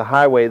 and it was the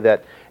highway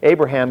that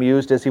Abraham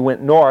used as he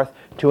went north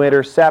to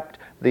intercept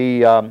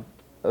the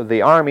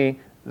army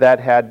that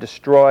had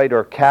destroyed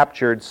or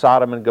captured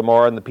Sodom and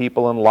Gomorrah and the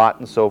people and Lot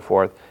and so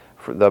forth,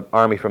 for the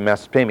army from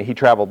Mesopotamia. He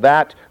traveled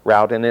that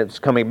route, and it's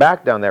coming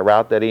back down that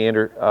route that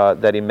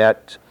he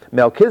met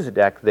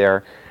Melchizedek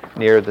there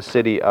near the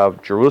city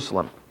of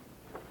Jerusalem.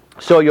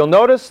 So you'll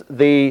notice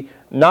the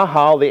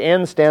Nahal, the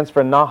N stands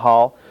for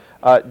Nahal,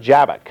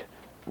 Jabbok,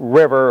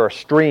 river or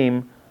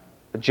stream,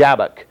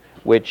 Jabbok,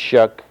 which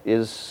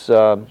is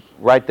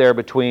right there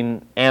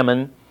between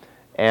Ammon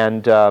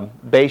and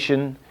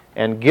Bashan,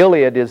 and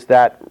Gilead is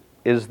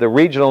the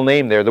regional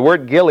name there. The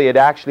word Gilead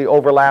actually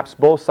overlaps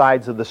both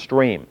sides of the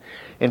stream.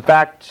 In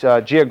fact,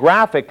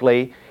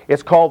 geographically,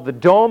 it's called the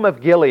Dome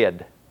of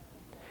Gilead.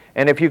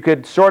 And if you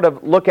could sort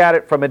of look at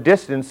it from a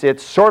distance,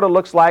 it sort of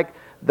looks like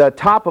the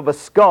top of a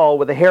skull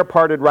with the hair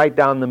parted right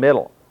down the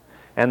middle.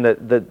 And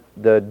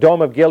the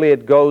Dome of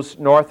Gilead goes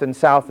north and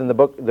south in the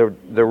book.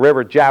 The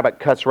river Jabbok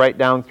cuts right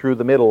down through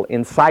the middle,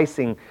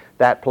 incising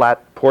that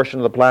portion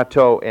of the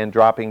plateau and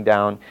dropping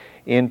down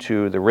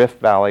into the Rift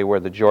Valley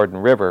where the Jordan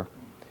River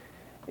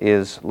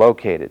is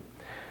located.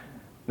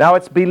 Now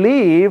it's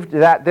believed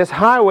that this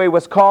highway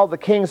was called the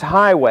King's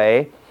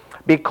Highway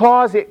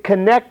because it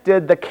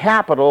connected the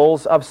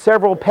capitals of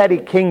several petty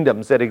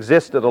kingdoms that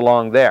existed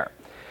along there.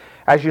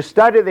 As you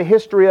study the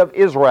history of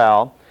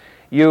Israel,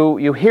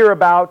 you hear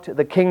about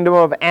the kingdom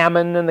of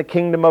Ammon and the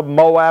kingdom of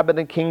Moab and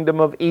the kingdom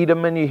of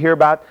Edom, and you hear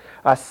about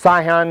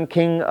Sihon,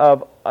 king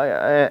of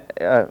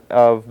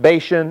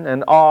Bashan,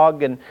 and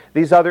Og, and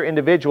these other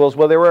individuals.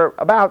 Well, there were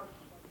about,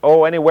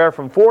 anywhere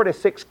from 4 to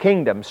 6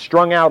 kingdoms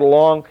strung out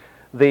along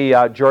the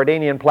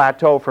Jordanian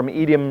plateau from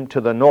Edom to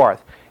the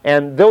north.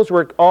 And those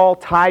were all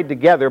tied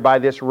together by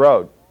this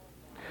road.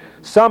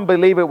 Some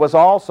believe it was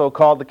also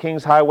called the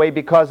King's Highway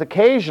because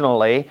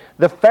occasionally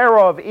the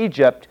Pharaoh of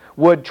Egypt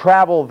would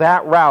travel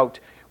that route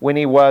when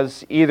he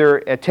was either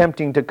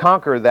attempting to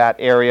conquer that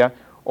area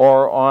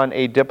or on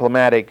a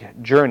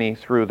diplomatic journey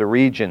through the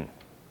region.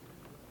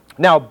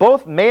 Now,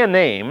 both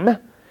Mahanaim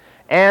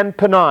and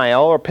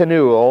Peniel or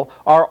Penuel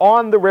are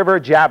on the river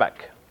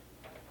Jabbok,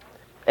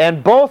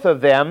 and both of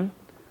them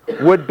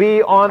would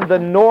be on the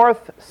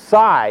north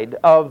side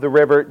of the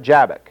river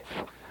Jabbok.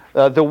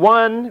 The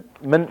one,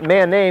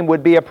 Mahanaim,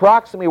 would be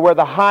approximately where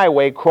the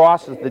highway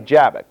crosses the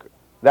Jabbok.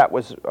 That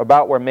was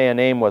about where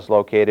Mahanaim was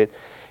located.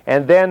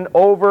 And then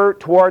over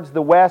towards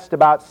the west,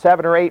 about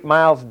 7 or 8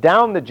 miles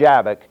down the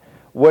Jabbok,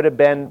 would have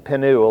been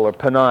Penuel or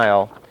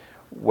Peniel,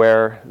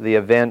 where the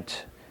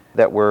event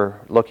that we're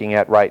looking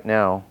at right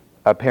now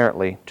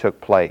apparently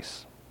took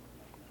place.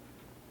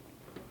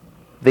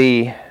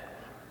 The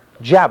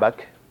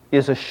Jabbok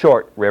is a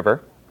short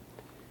river.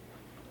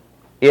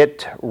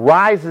 It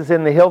rises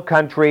in the hill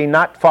country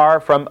not far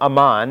from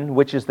Amman,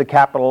 which is the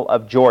capital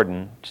of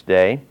Jordan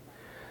today,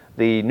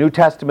 the New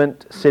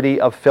Testament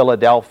city of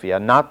Philadelphia,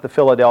 not the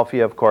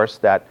Philadelphia, of course,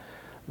 that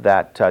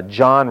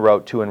John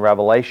wrote to in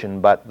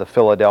Revelation, but the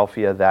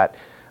Philadelphia that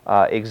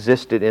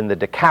existed in the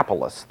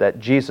Decapolis that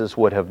Jesus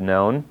would have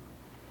known.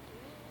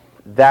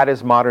 That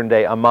is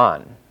modern-day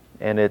Amman,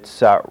 and it's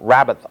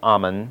Rabbath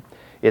Ammon.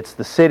 It's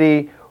the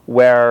city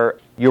where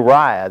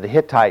Uriah the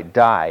Hittite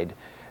died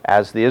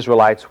as the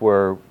Israelites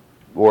were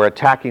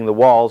attacking the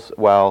walls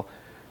while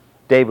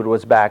David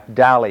was back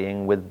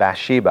dallying with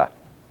Bathsheba.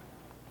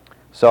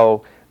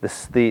 So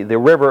the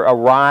river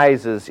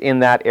arises in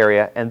that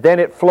area, and then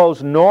it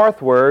flows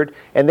northward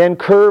and then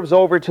curves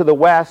over to the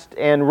west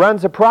and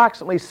runs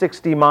approximately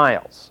 60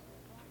 miles.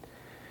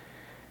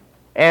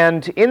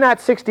 And in that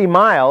 60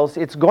 miles,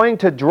 it's going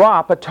to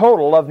drop a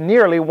total of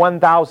nearly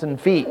 1,000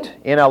 feet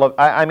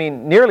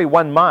nearly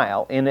 1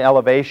 mile in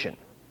elevation,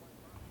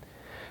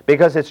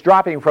 because it's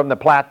dropping from the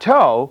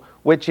plateau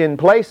which in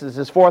places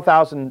is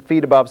 4,000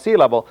 feet above sea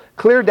level,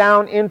 clear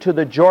down into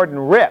the Jordan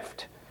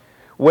Rift,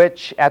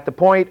 which at the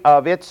point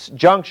of its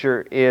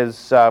juncture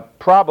is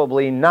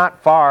probably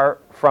not far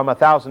from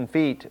 1,000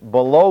 feet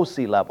below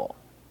sea level.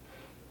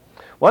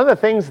 One of the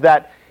things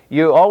that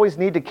you always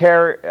need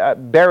to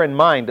bear in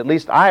mind, at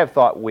least I have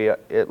thought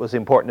it was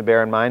important to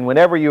bear in mind,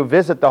 whenever you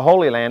visit the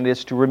Holy Land,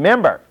 is to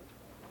remember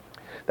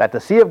that the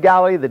Sea of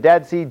Galilee, the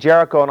Dead Sea,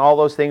 Jericho, and all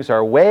those things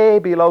are way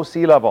below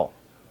sea level.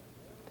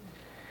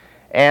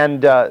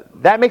 And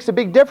that makes a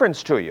big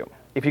difference to you.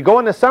 If you go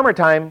in the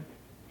summertime,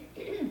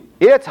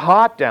 it's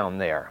hot down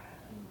there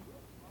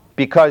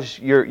because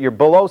you're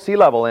below sea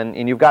level,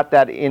 and you've got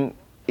that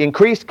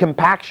increased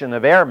compaction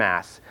of air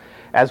mass,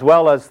 as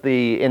well as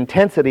the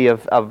intensity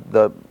of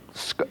the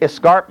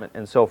escarpment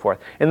and so forth.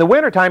 In the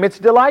wintertime, it's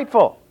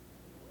delightful.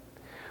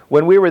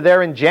 When we were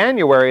there in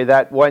January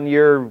that one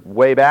year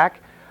way back,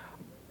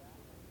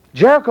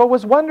 Jericho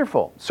was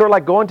wonderful. Sort of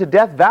like going to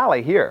Death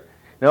Valley here.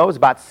 You know, it was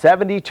about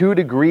 72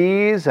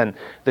 degrees, and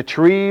the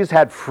trees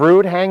had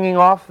fruit hanging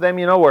off them,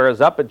 you know,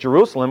 whereas up at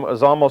Jerusalem it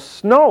was almost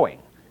snowing.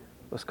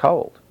 It was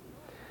cold.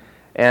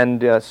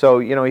 And so,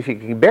 you know, if you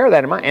can bear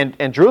that in mind,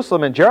 and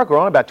Jerusalem and Jericho are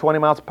only about 20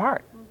 miles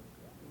apart.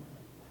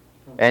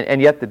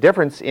 And yet the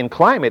difference in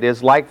climate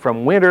is like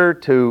from winter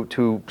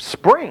to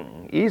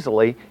spring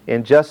easily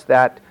in just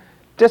that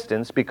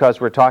distance, because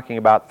we're talking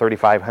about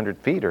 3,500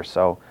 feet or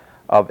so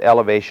of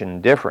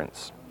elevation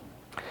difference.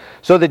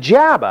 So the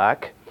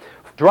Jabbok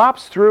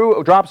drops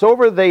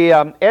over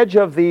the edge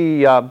of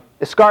the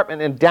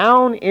escarpment and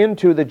down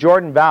into the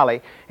Jordan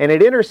Valley, and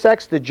it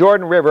intersects the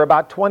Jordan River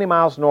about 20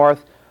 miles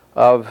north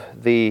of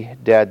the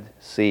Dead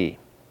Sea.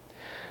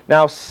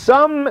 Now,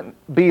 some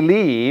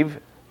believe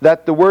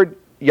that the word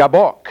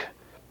Yabok,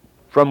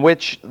 from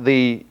which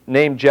the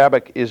name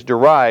Jabbok is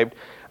derived,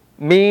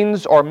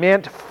 means or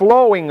meant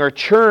flowing or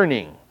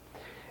churning,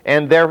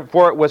 and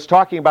therefore it was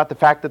talking about the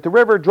fact that the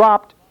river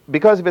dropped,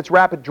 because of its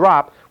rapid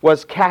drop,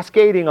 was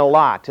cascading a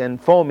lot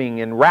and foaming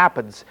in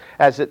rapids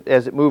as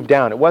it moved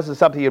down. It wasn't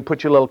something you'd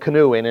put your little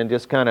canoe in and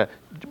just kind of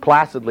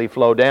placidly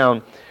flow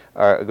down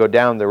or go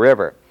down the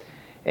river.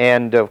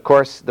 And of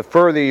course, the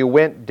further you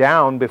went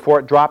down before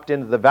it dropped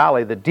into the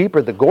valley, the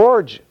deeper the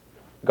gorge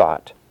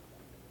got,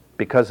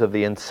 because of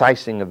the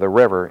incising of the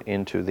river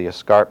into the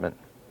escarpment.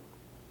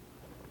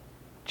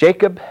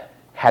 Jacob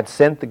had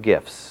sent the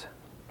gifts,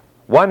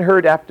 one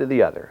herd after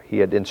the other. He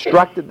had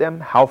instructed them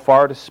how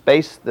far to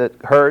space the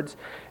herds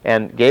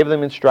and gave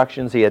them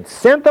instructions. He had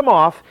sent them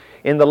off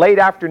in the late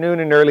afternoon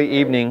and early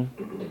evening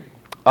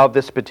of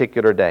this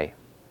particular day.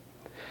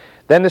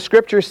 Then the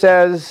scripture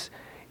says,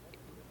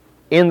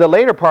 in the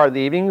later part of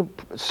the evening,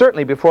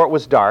 certainly before it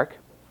was dark,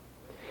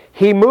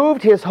 he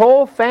moved his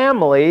whole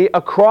family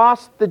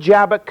across the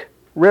Jabbok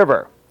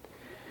River.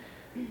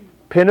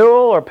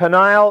 Penuel or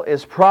Peniel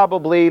is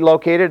probably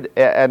located,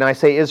 and I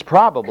say is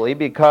probably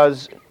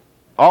because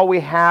all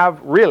we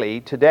have really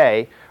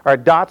today are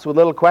dots with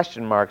little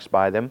question marks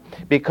by them,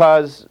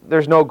 because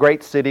there's no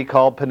great city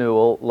called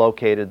Penuel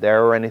located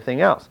there or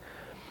anything else.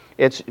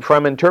 It's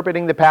from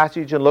interpreting the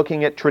passage and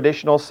looking at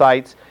traditional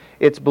sites,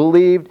 it's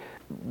believed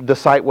the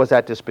site was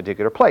at this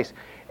particular place.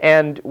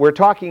 And we're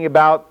talking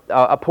about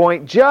a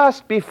point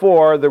just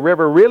before the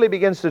river really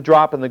begins to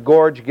drop and the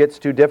gorge gets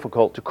too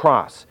difficult to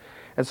cross.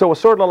 And so it's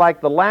sort of like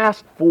the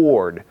last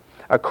ford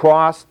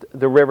across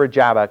the river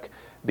Jabbok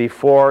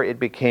before it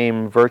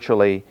became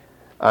virtually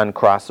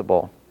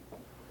uncrossable.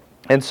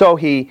 And so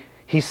he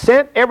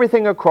sent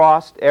everything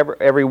across,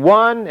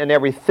 everyone and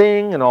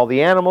everything and all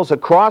the animals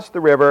across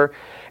the river,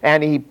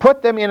 and he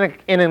put them in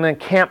an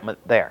encampment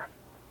there.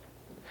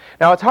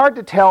 Now, it's hard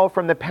to tell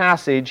from the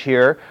passage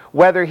here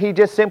whether he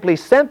just simply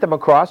sent them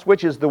across,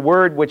 which is the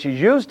word which is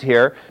used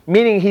here,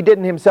 meaning he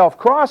didn't himself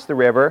cross the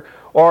river,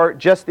 or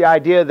just the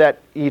idea that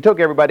he took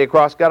everybody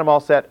across, got them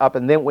all set up,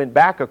 and then went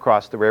back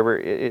across the river.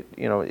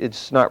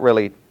 It's not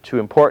really too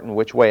important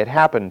which way it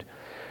happened.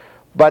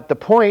 But the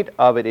point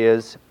of it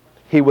is,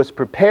 he was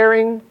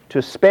preparing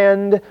to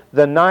spend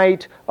the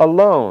night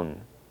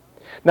alone.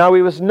 Now,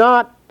 he was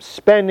not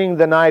spending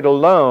the night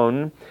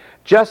alone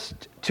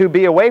just to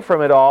be away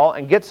from it all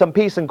and get some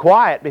peace and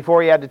quiet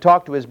before he had to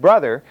talk to his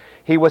brother.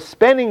 He was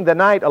spending the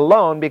night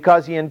alone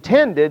because he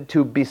intended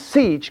to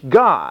beseech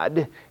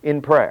God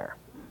in prayer.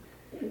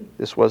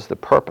 This was the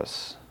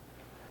purpose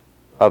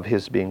of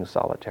his being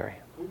solitary.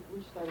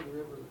 Which side of the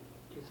river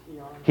is he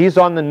on? He's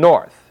on the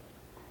north,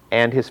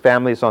 and his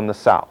family's on the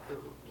south. So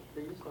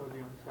Esau would be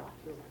on the south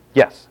too.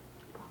 Yes,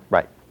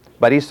 right.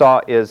 But Esau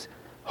is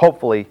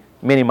hopefully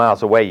many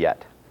miles away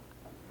yet.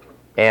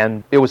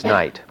 And it was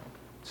night,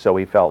 so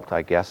he felt,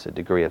 I guess, a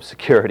degree of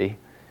security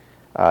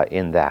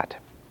in that.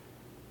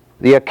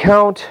 The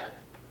account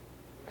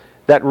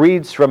that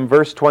reads from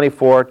verse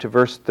 24 to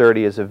verse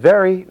 30 is a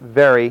very,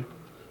 very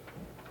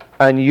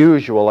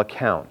unusual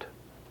account.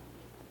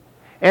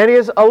 And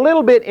is a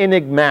little bit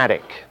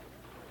enigmatic.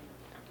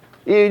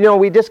 You know,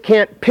 we just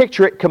can't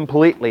picture it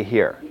completely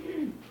here.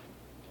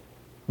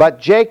 But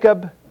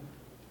Jacob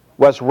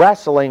was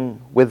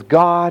wrestling with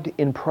God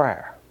in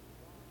prayer.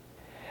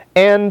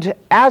 And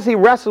as he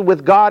wrestled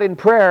with God in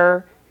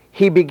prayer,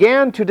 he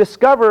began to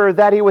discover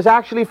that he was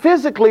actually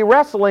physically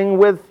wrestling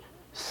with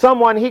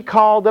someone he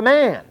called a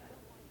man.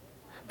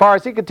 As far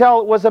as he could tell,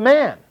 it was a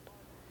man.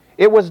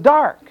 It was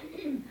dark.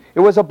 It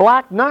was a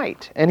black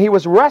night, and he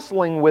was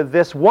wrestling with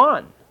this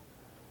one.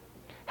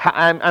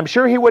 I'm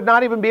sure he would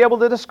not even be able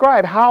to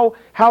describe how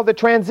the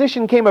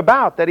transition came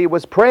about, that he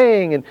was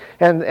praying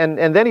and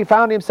then he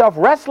found himself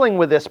wrestling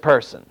with this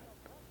person.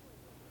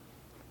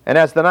 And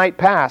as the night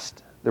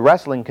passed, the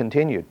wrestling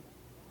continued.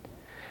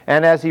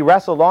 And as he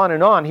wrestled on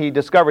and on, he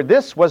discovered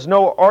this was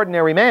no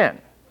ordinary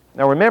man.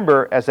 Now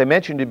remember, as I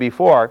mentioned it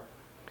before,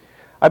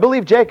 I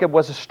believe Jacob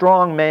was a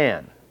strong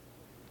man.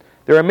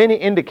 There are many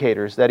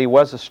indicators that he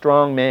was a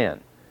strong man.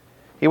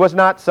 He was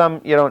not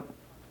some,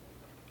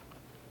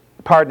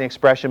 pardon the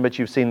expression, but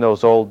you've seen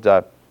those old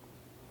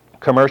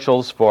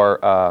commercials for,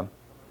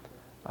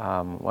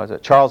 was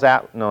it Charles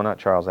Atlas? No, not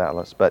Charles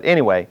Atlas, but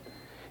anyway,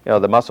 the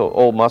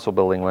old muscle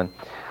building one.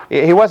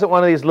 He wasn't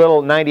one of these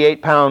little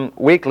 98-pound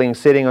weaklings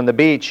sitting on the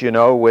beach,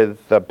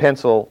 with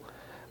pencil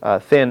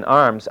thin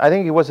arms. I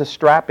think he was a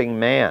strapping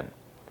man.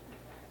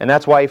 And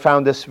that's why he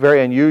found this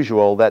very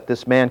unusual, that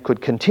this man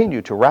could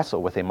continue to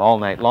wrestle with him all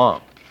night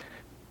long.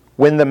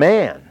 When the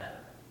man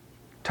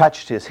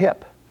touched his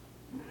hip,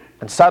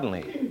 and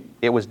suddenly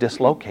it was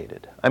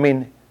dislocated. I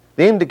mean,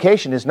 the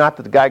indication is not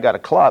that the guy got a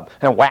club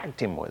and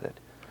whacked him with it,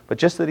 but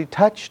just that he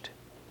touched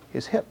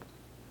his hip.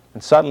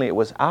 And suddenly it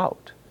was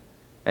out.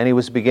 And he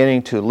was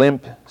beginning to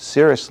limp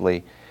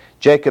seriously.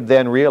 Jacob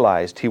then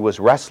realized he was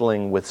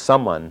wrestling with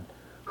someone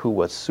who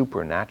was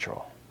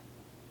supernatural.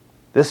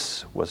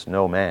 This was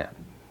no man.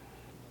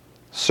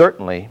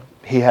 Certainly,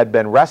 he had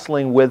been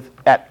wrestling with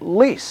at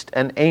least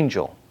an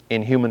angel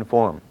in human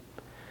form.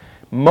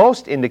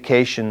 Most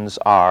indications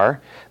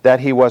are that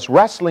he was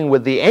wrestling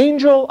with the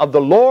angel of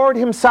the Lord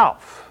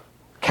himself.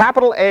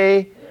 Capital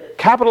A,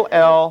 capital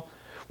L,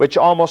 which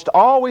almost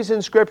always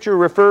in Scripture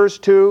refers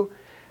to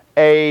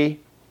a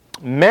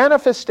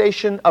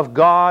manifestation of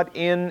God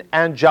in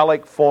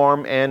angelic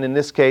form, and in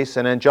this case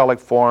an angelic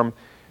form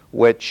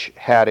which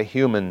had a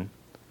human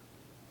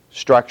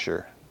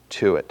structure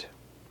to it.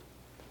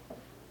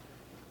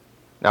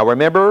 Now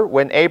remember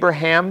when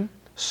Abraham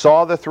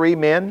saw the three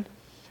men,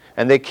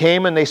 and they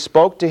came and they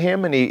spoke to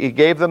him, and he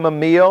gave them a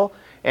meal,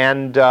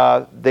 and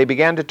they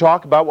began to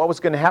talk about what was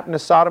going to happen to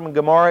Sodom and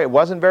Gomorrah. It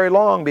wasn't very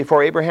long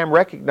before Abraham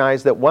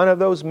recognized that one of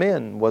those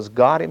men was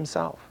God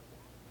himself.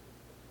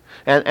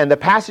 And the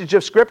passage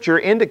of Scripture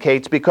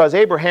indicates, because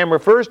Abraham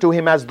refers to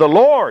him as the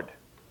Lord.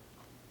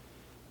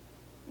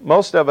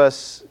 Most of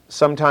us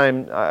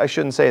sometimes, I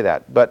shouldn't say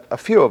that, but a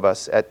few of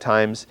us at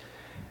times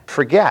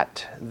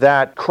forget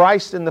that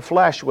Christ in the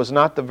flesh was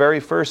not the very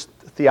first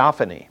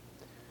theophany,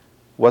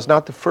 was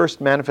not the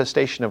first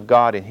manifestation of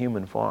God in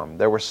human form.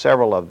 There were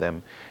several of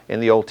them in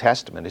the Old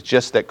Testament. It's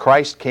just that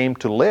Christ came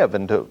to live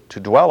and to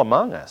dwell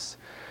among us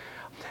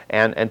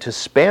and to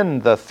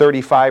spend the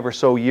 35 or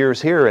so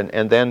years here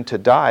and then to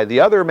die. The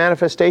other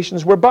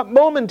manifestations were but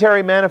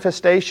momentary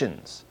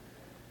manifestations.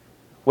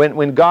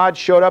 When God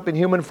showed up in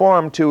human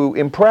form to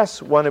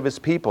impress one of his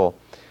people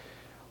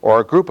or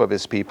a group of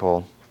his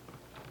people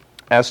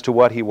as to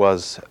what he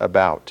was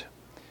about.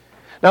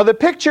 Now the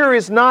picture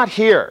is not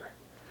here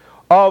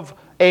of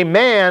a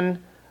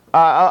man,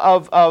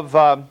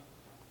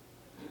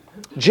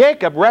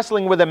 Jacob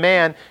wrestling with a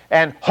man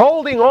and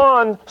holding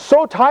on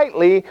so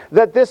tightly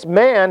that this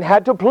man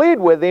had to plead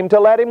with him to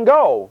let him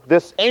go,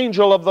 this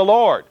angel of the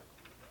Lord.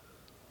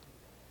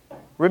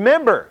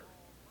 Remember,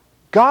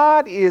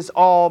 God is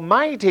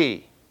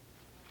almighty.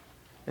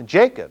 And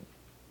Jacob,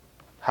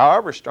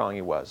 however strong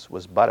he was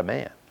but a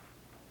man.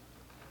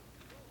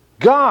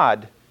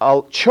 God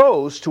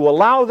chose to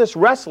allow this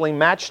wrestling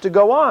match to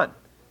go on.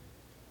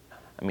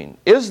 I mean,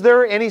 is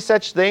there any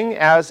such thing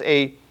as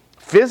a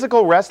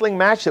physical wrestling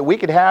match that we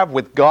could have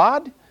with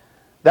God?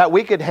 That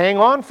we could hang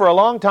on for a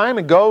long time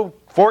and go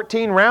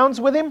 14 rounds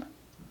with him?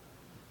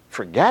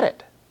 Forget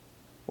it.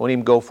 Won't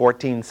even go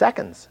 14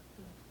 seconds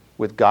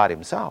with God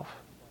himself.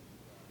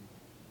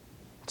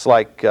 It's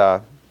like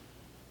Erwin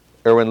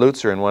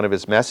Lutzer in one of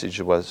his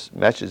messages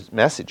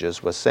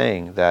was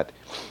saying that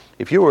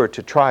if you were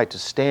to try to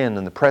stand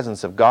in the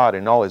presence of God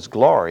in all his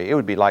glory, it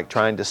would be like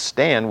trying to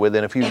stand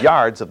within a few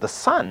yards of the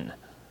sun.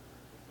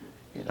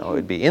 It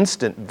would be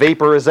instant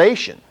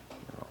vaporization.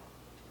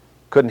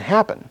 Couldn't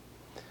happen.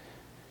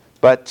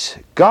 But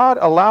God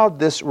allowed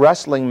this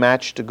wrestling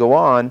match to go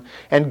on,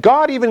 and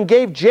God even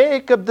gave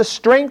Jacob the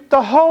strength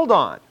to hold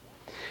on.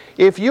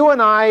 If you and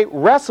I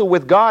wrestle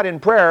with God in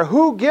prayer,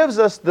 who gives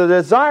us the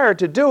desire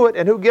to do it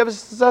and who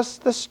gives us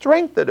the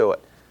strength to do it?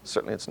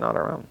 Certainly it's not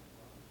our own.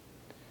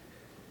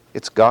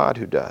 It's God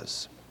who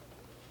does.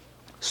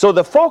 So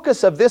the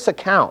focus of this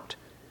account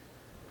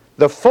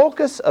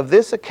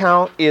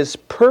is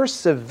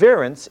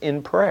perseverance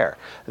in prayer.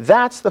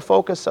 That's the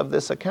focus of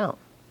this account.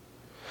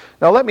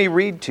 Now let me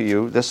read to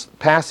you this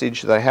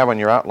passage that I have on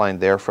your outline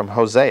there from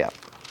Hosea.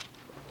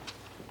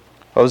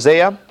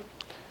 Hosea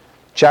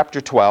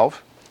chapter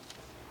 12.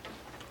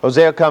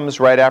 Hosea comes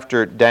right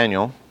after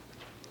Daniel.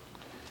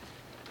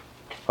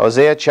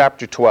 Hosea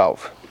chapter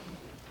 12,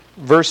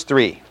 verse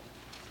 3.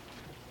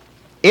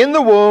 In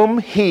the womb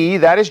he,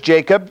 that is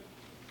Jacob,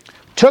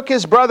 took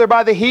his brother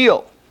by the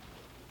heel,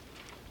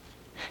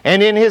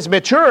 and in his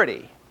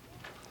maturity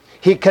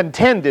he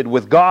contended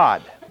with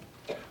God.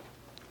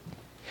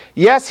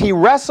 Yes, he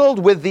wrestled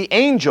with the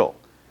angel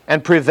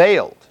and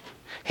prevailed.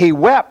 He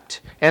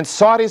wept and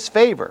sought his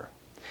favor.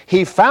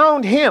 He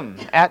found him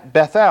at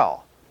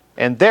Bethel,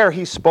 and there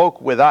he spoke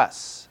with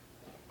us.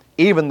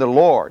 Even the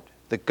Lord,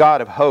 the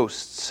God of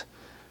hosts,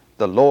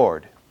 the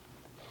Lord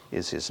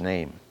is his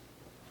name.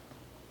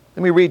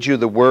 Let me read you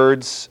the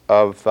words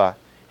of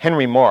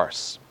Henry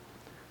Morris,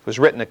 who's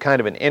written a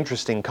kind of an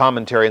interesting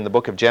commentary in the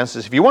book of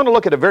Genesis. If you want to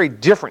look at a very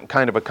different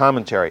kind of a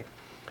commentary,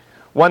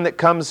 one that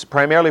comes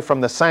primarily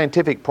from the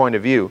scientific point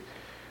of view,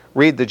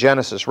 read the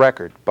Genesis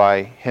record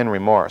by Henry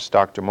Morris,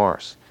 Dr.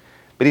 Morris.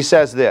 But he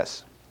says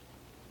this: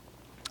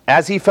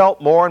 as he felt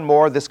more and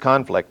more this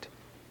conflict,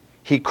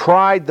 he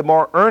cried the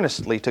more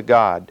earnestly to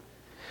God,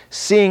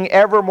 seeing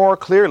ever more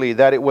clearly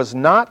that it was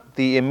not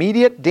the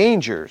immediate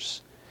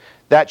dangers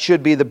that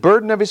should be the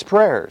burden of his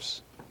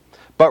prayers,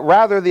 but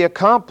rather the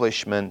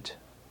accomplishment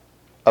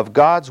of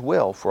God's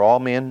will for all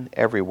men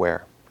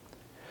everywhere.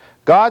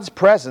 God's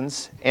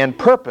presence and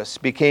purpose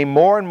became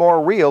more and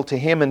more real to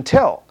him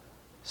until,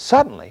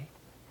 suddenly,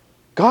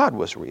 God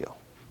was real.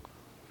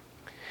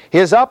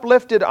 His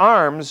uplifted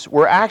arms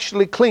were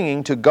actually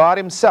clinging to God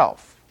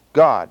himself,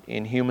 God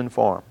in human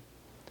form.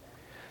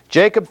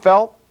 Jacob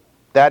felt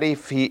that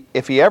if he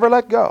ever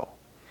let go,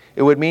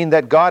 it would mean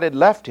that God had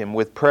left him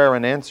with prayer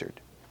unanswered.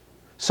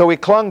 So he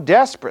clung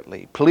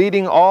desperately,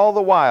 pleading all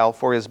the while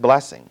for his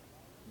blessing.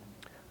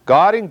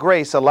 God in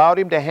grace allowed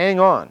him to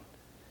hang on,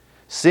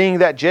 seeing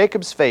that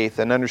Jacob's faith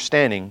and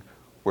understanding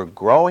were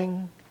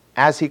growing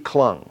as he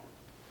clung.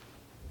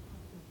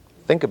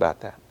 Think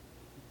about that.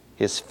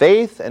 His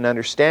faith and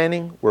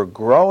understanding were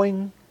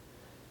growing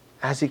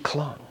as he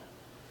clung.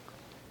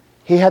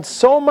 He had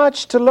so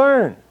much to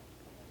learn.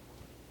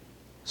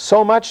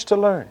 So much to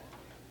learn.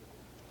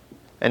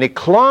 And he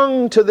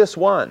clung to this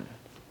one.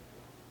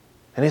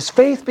 And his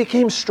faith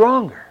became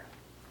stronger.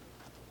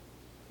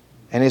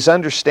 And his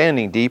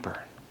understanding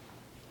deeper.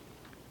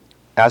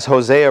 As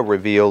Hosea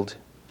revealed,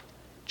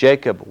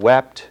 Jacob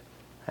wept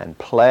and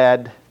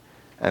pled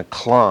and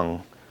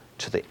clung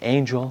to the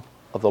angel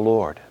of the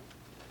Lord.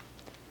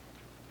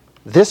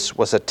 This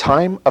was a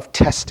time of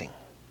testing.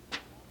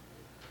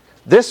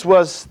 This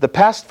was the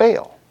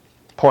pass-fail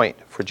point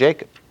for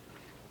Jacob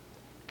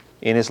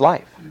in his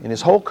life, in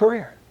his whole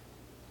career.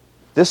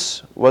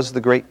 This was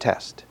the great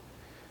test.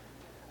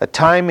 A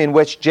time in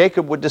which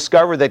Jacob would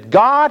discover that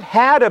God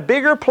had a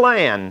bigger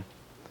plan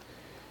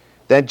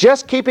than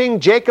just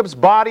keeping Jacob's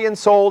body and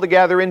soul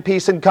together in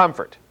peace and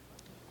comfort.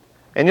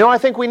 And I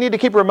think we need to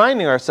keep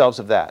reminding ourselves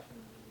of that.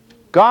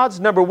 God's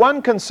number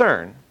one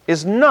concern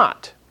is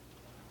not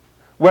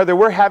whether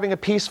we're having a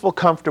peaceful,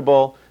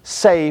 comfortable,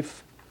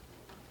 safe,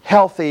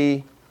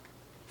 healthy,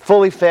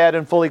 fully fed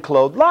and fully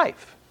clothed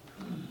life.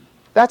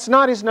 That's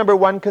not his number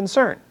one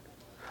concern.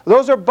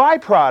 Those are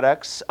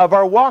byproducts of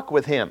our walk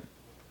with him.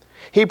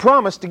 He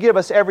promised to give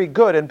us every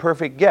good and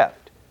perfect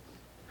gift.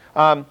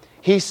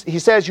 He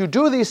says, you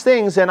do these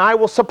things and I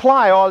will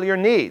supply all your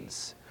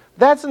needs.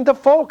 That isn't the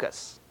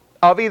focus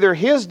of either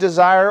his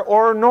desire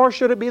or nor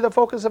should it be the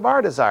focus of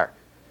our desire.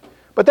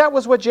 But that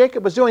was what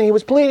Jacob was doing. He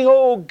was pleading,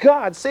 oh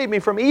God, save me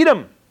from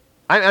Edom.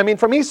 I mean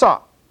from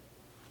Esau.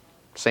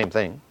 Same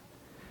thing.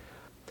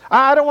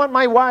 I don't want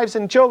my wives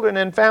and children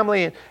and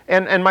family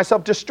and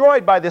myself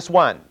destroyed by this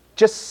one.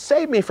 Just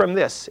save me from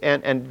this.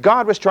 And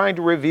God was trying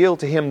to reveal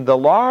to him the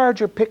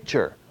larger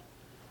picture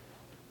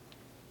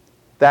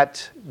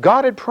that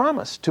God had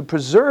promised to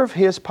preserve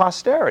his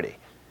posterity.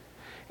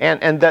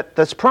 And that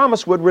this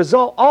promise would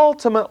result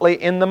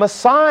ultimately in the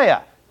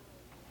Messiah,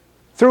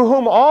 through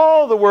whom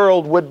all the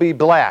world would be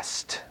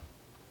blessed.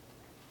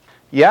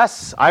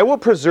 Yes, I will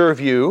preserve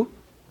you,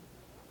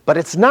 but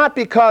it's not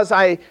because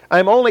I'm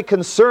only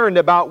concerned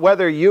about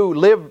whether you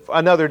live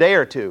another day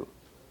or two.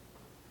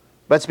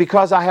 But it's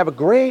because I have a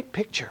great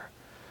picture,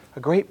 a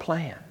great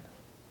plan.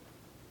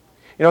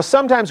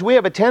 Sometimes we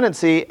have a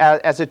tendency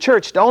as a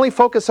church to only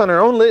focus on our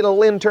own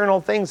little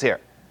internal things here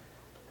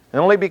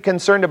and only be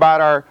concerned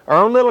about our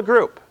own little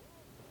group.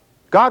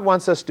 God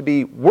wants us to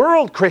be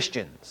world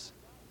Christians,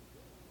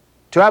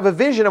 to have a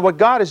vision of what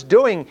God is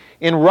doing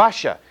in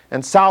Russia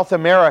and South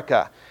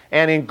America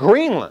and in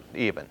Greenland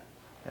even.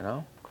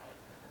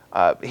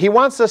 He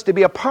wants us to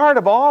be a part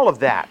of all of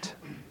that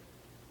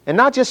and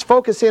not just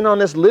focus in on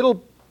this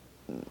little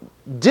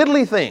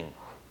diddly thing.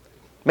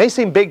 May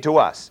seem big to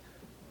us,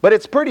 but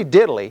it's pretty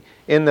diddly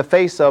in the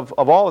face of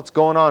all that's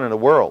going on in the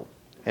world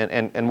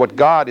and what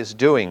God is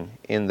doing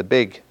in the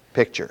big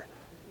picture.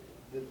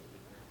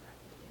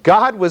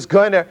 God was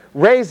going to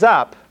raise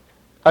up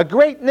a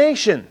great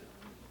nation.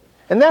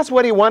 And that's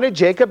what he wanted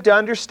Jacob to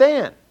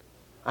understand.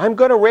 I'm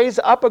going to raise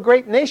up a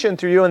great nation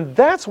through you, and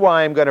that's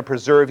why I'm going to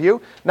preserve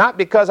you. Not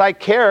because I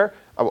care.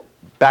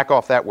 Back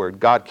off that word.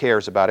 God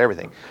cares about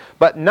everything.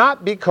 But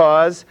not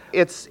because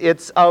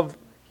it's of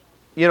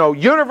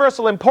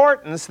universal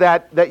importance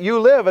that you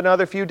live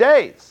another few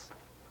days.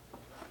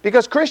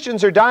 Because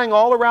Christians are dying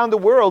all around the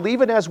world,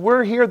 even as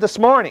we're here this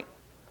morning.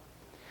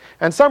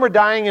 And some are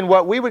dying in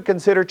what we would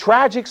consider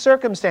tragic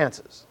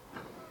circumstances.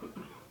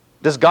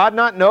 Does God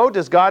not know?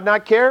 Does God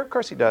not care? Of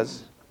course He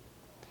does.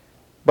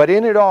 But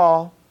in it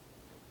all,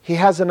 He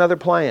has another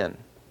plan.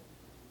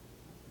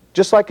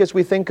 Just like as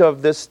we think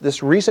of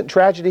this recent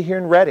tragedy here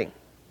in Redding,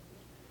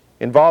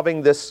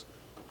 involving this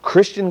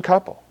Christian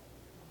couple.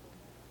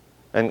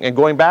 And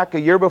going back a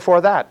year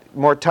before that,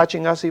 more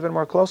touching us even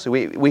more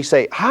closely. We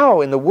say,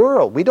 how in the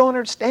world? We don't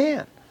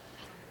understand.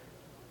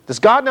 Does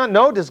God not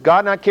know? Does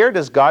God not care?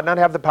 Does God not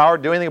have the power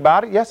to do anything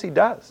about it? Yes, He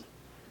does.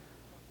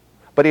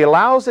 But He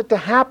allows it to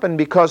happen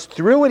because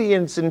through it He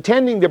is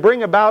intending to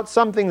bring about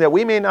something that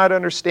we may not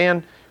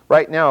understand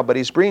right now, but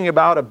He's bringing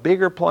about a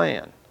bigger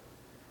plan.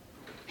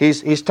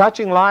 He's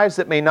touching lives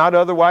that may not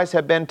otherwise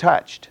have been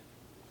touched.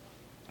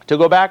 To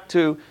go back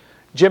to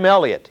Jim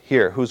Elliot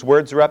here, whose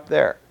words are up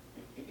there.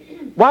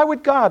 Why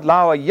would God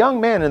allow a young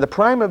man in the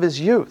prime of his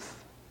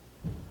youth,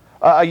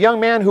 a young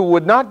man who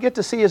would not get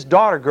to see his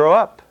daughter grow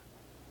up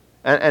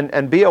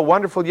and be a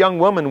wonderful young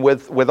woman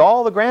with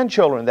all the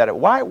grandchildren,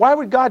 why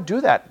would God do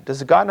that?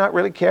 Does God not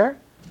really care?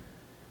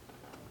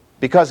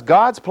 Because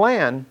God's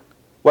plan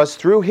was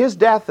through His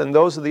death and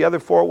those of the other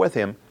four with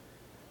Him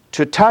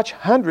to touch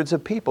hundreds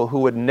of people who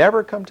would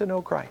never come to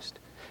know Christ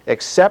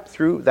except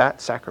through that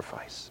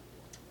sacrifice.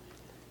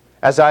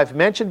 As I've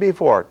mentioned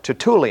before,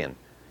 Tertullian,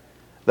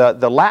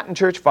 the Latin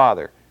Church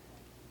Father,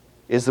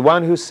 is the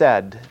one who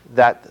said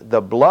that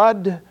the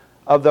blood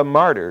of the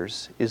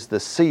martyrs is the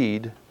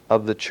seed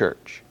of the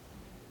church.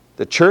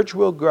 The church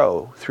will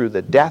grow through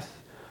the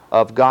death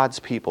of God's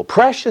people.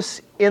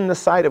 Precious in the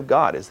sight of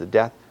God is the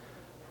death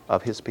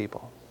of His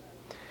people.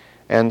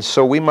 And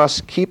so we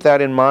must keep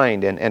that in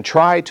mind and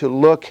try to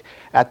look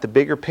at the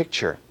bigger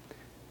picture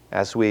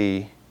as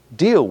we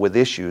deal with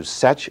issues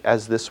such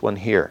as this one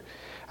here.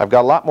 I've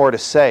got a lot more to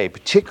say,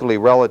 particularly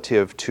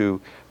relative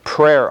to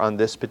prayer on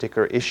this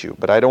particular issue,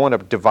 but I don't want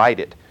to divide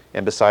it,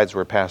 and besides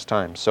we're past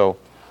time. So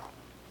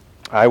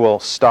I will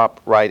stop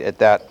right at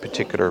that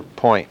particular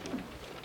point.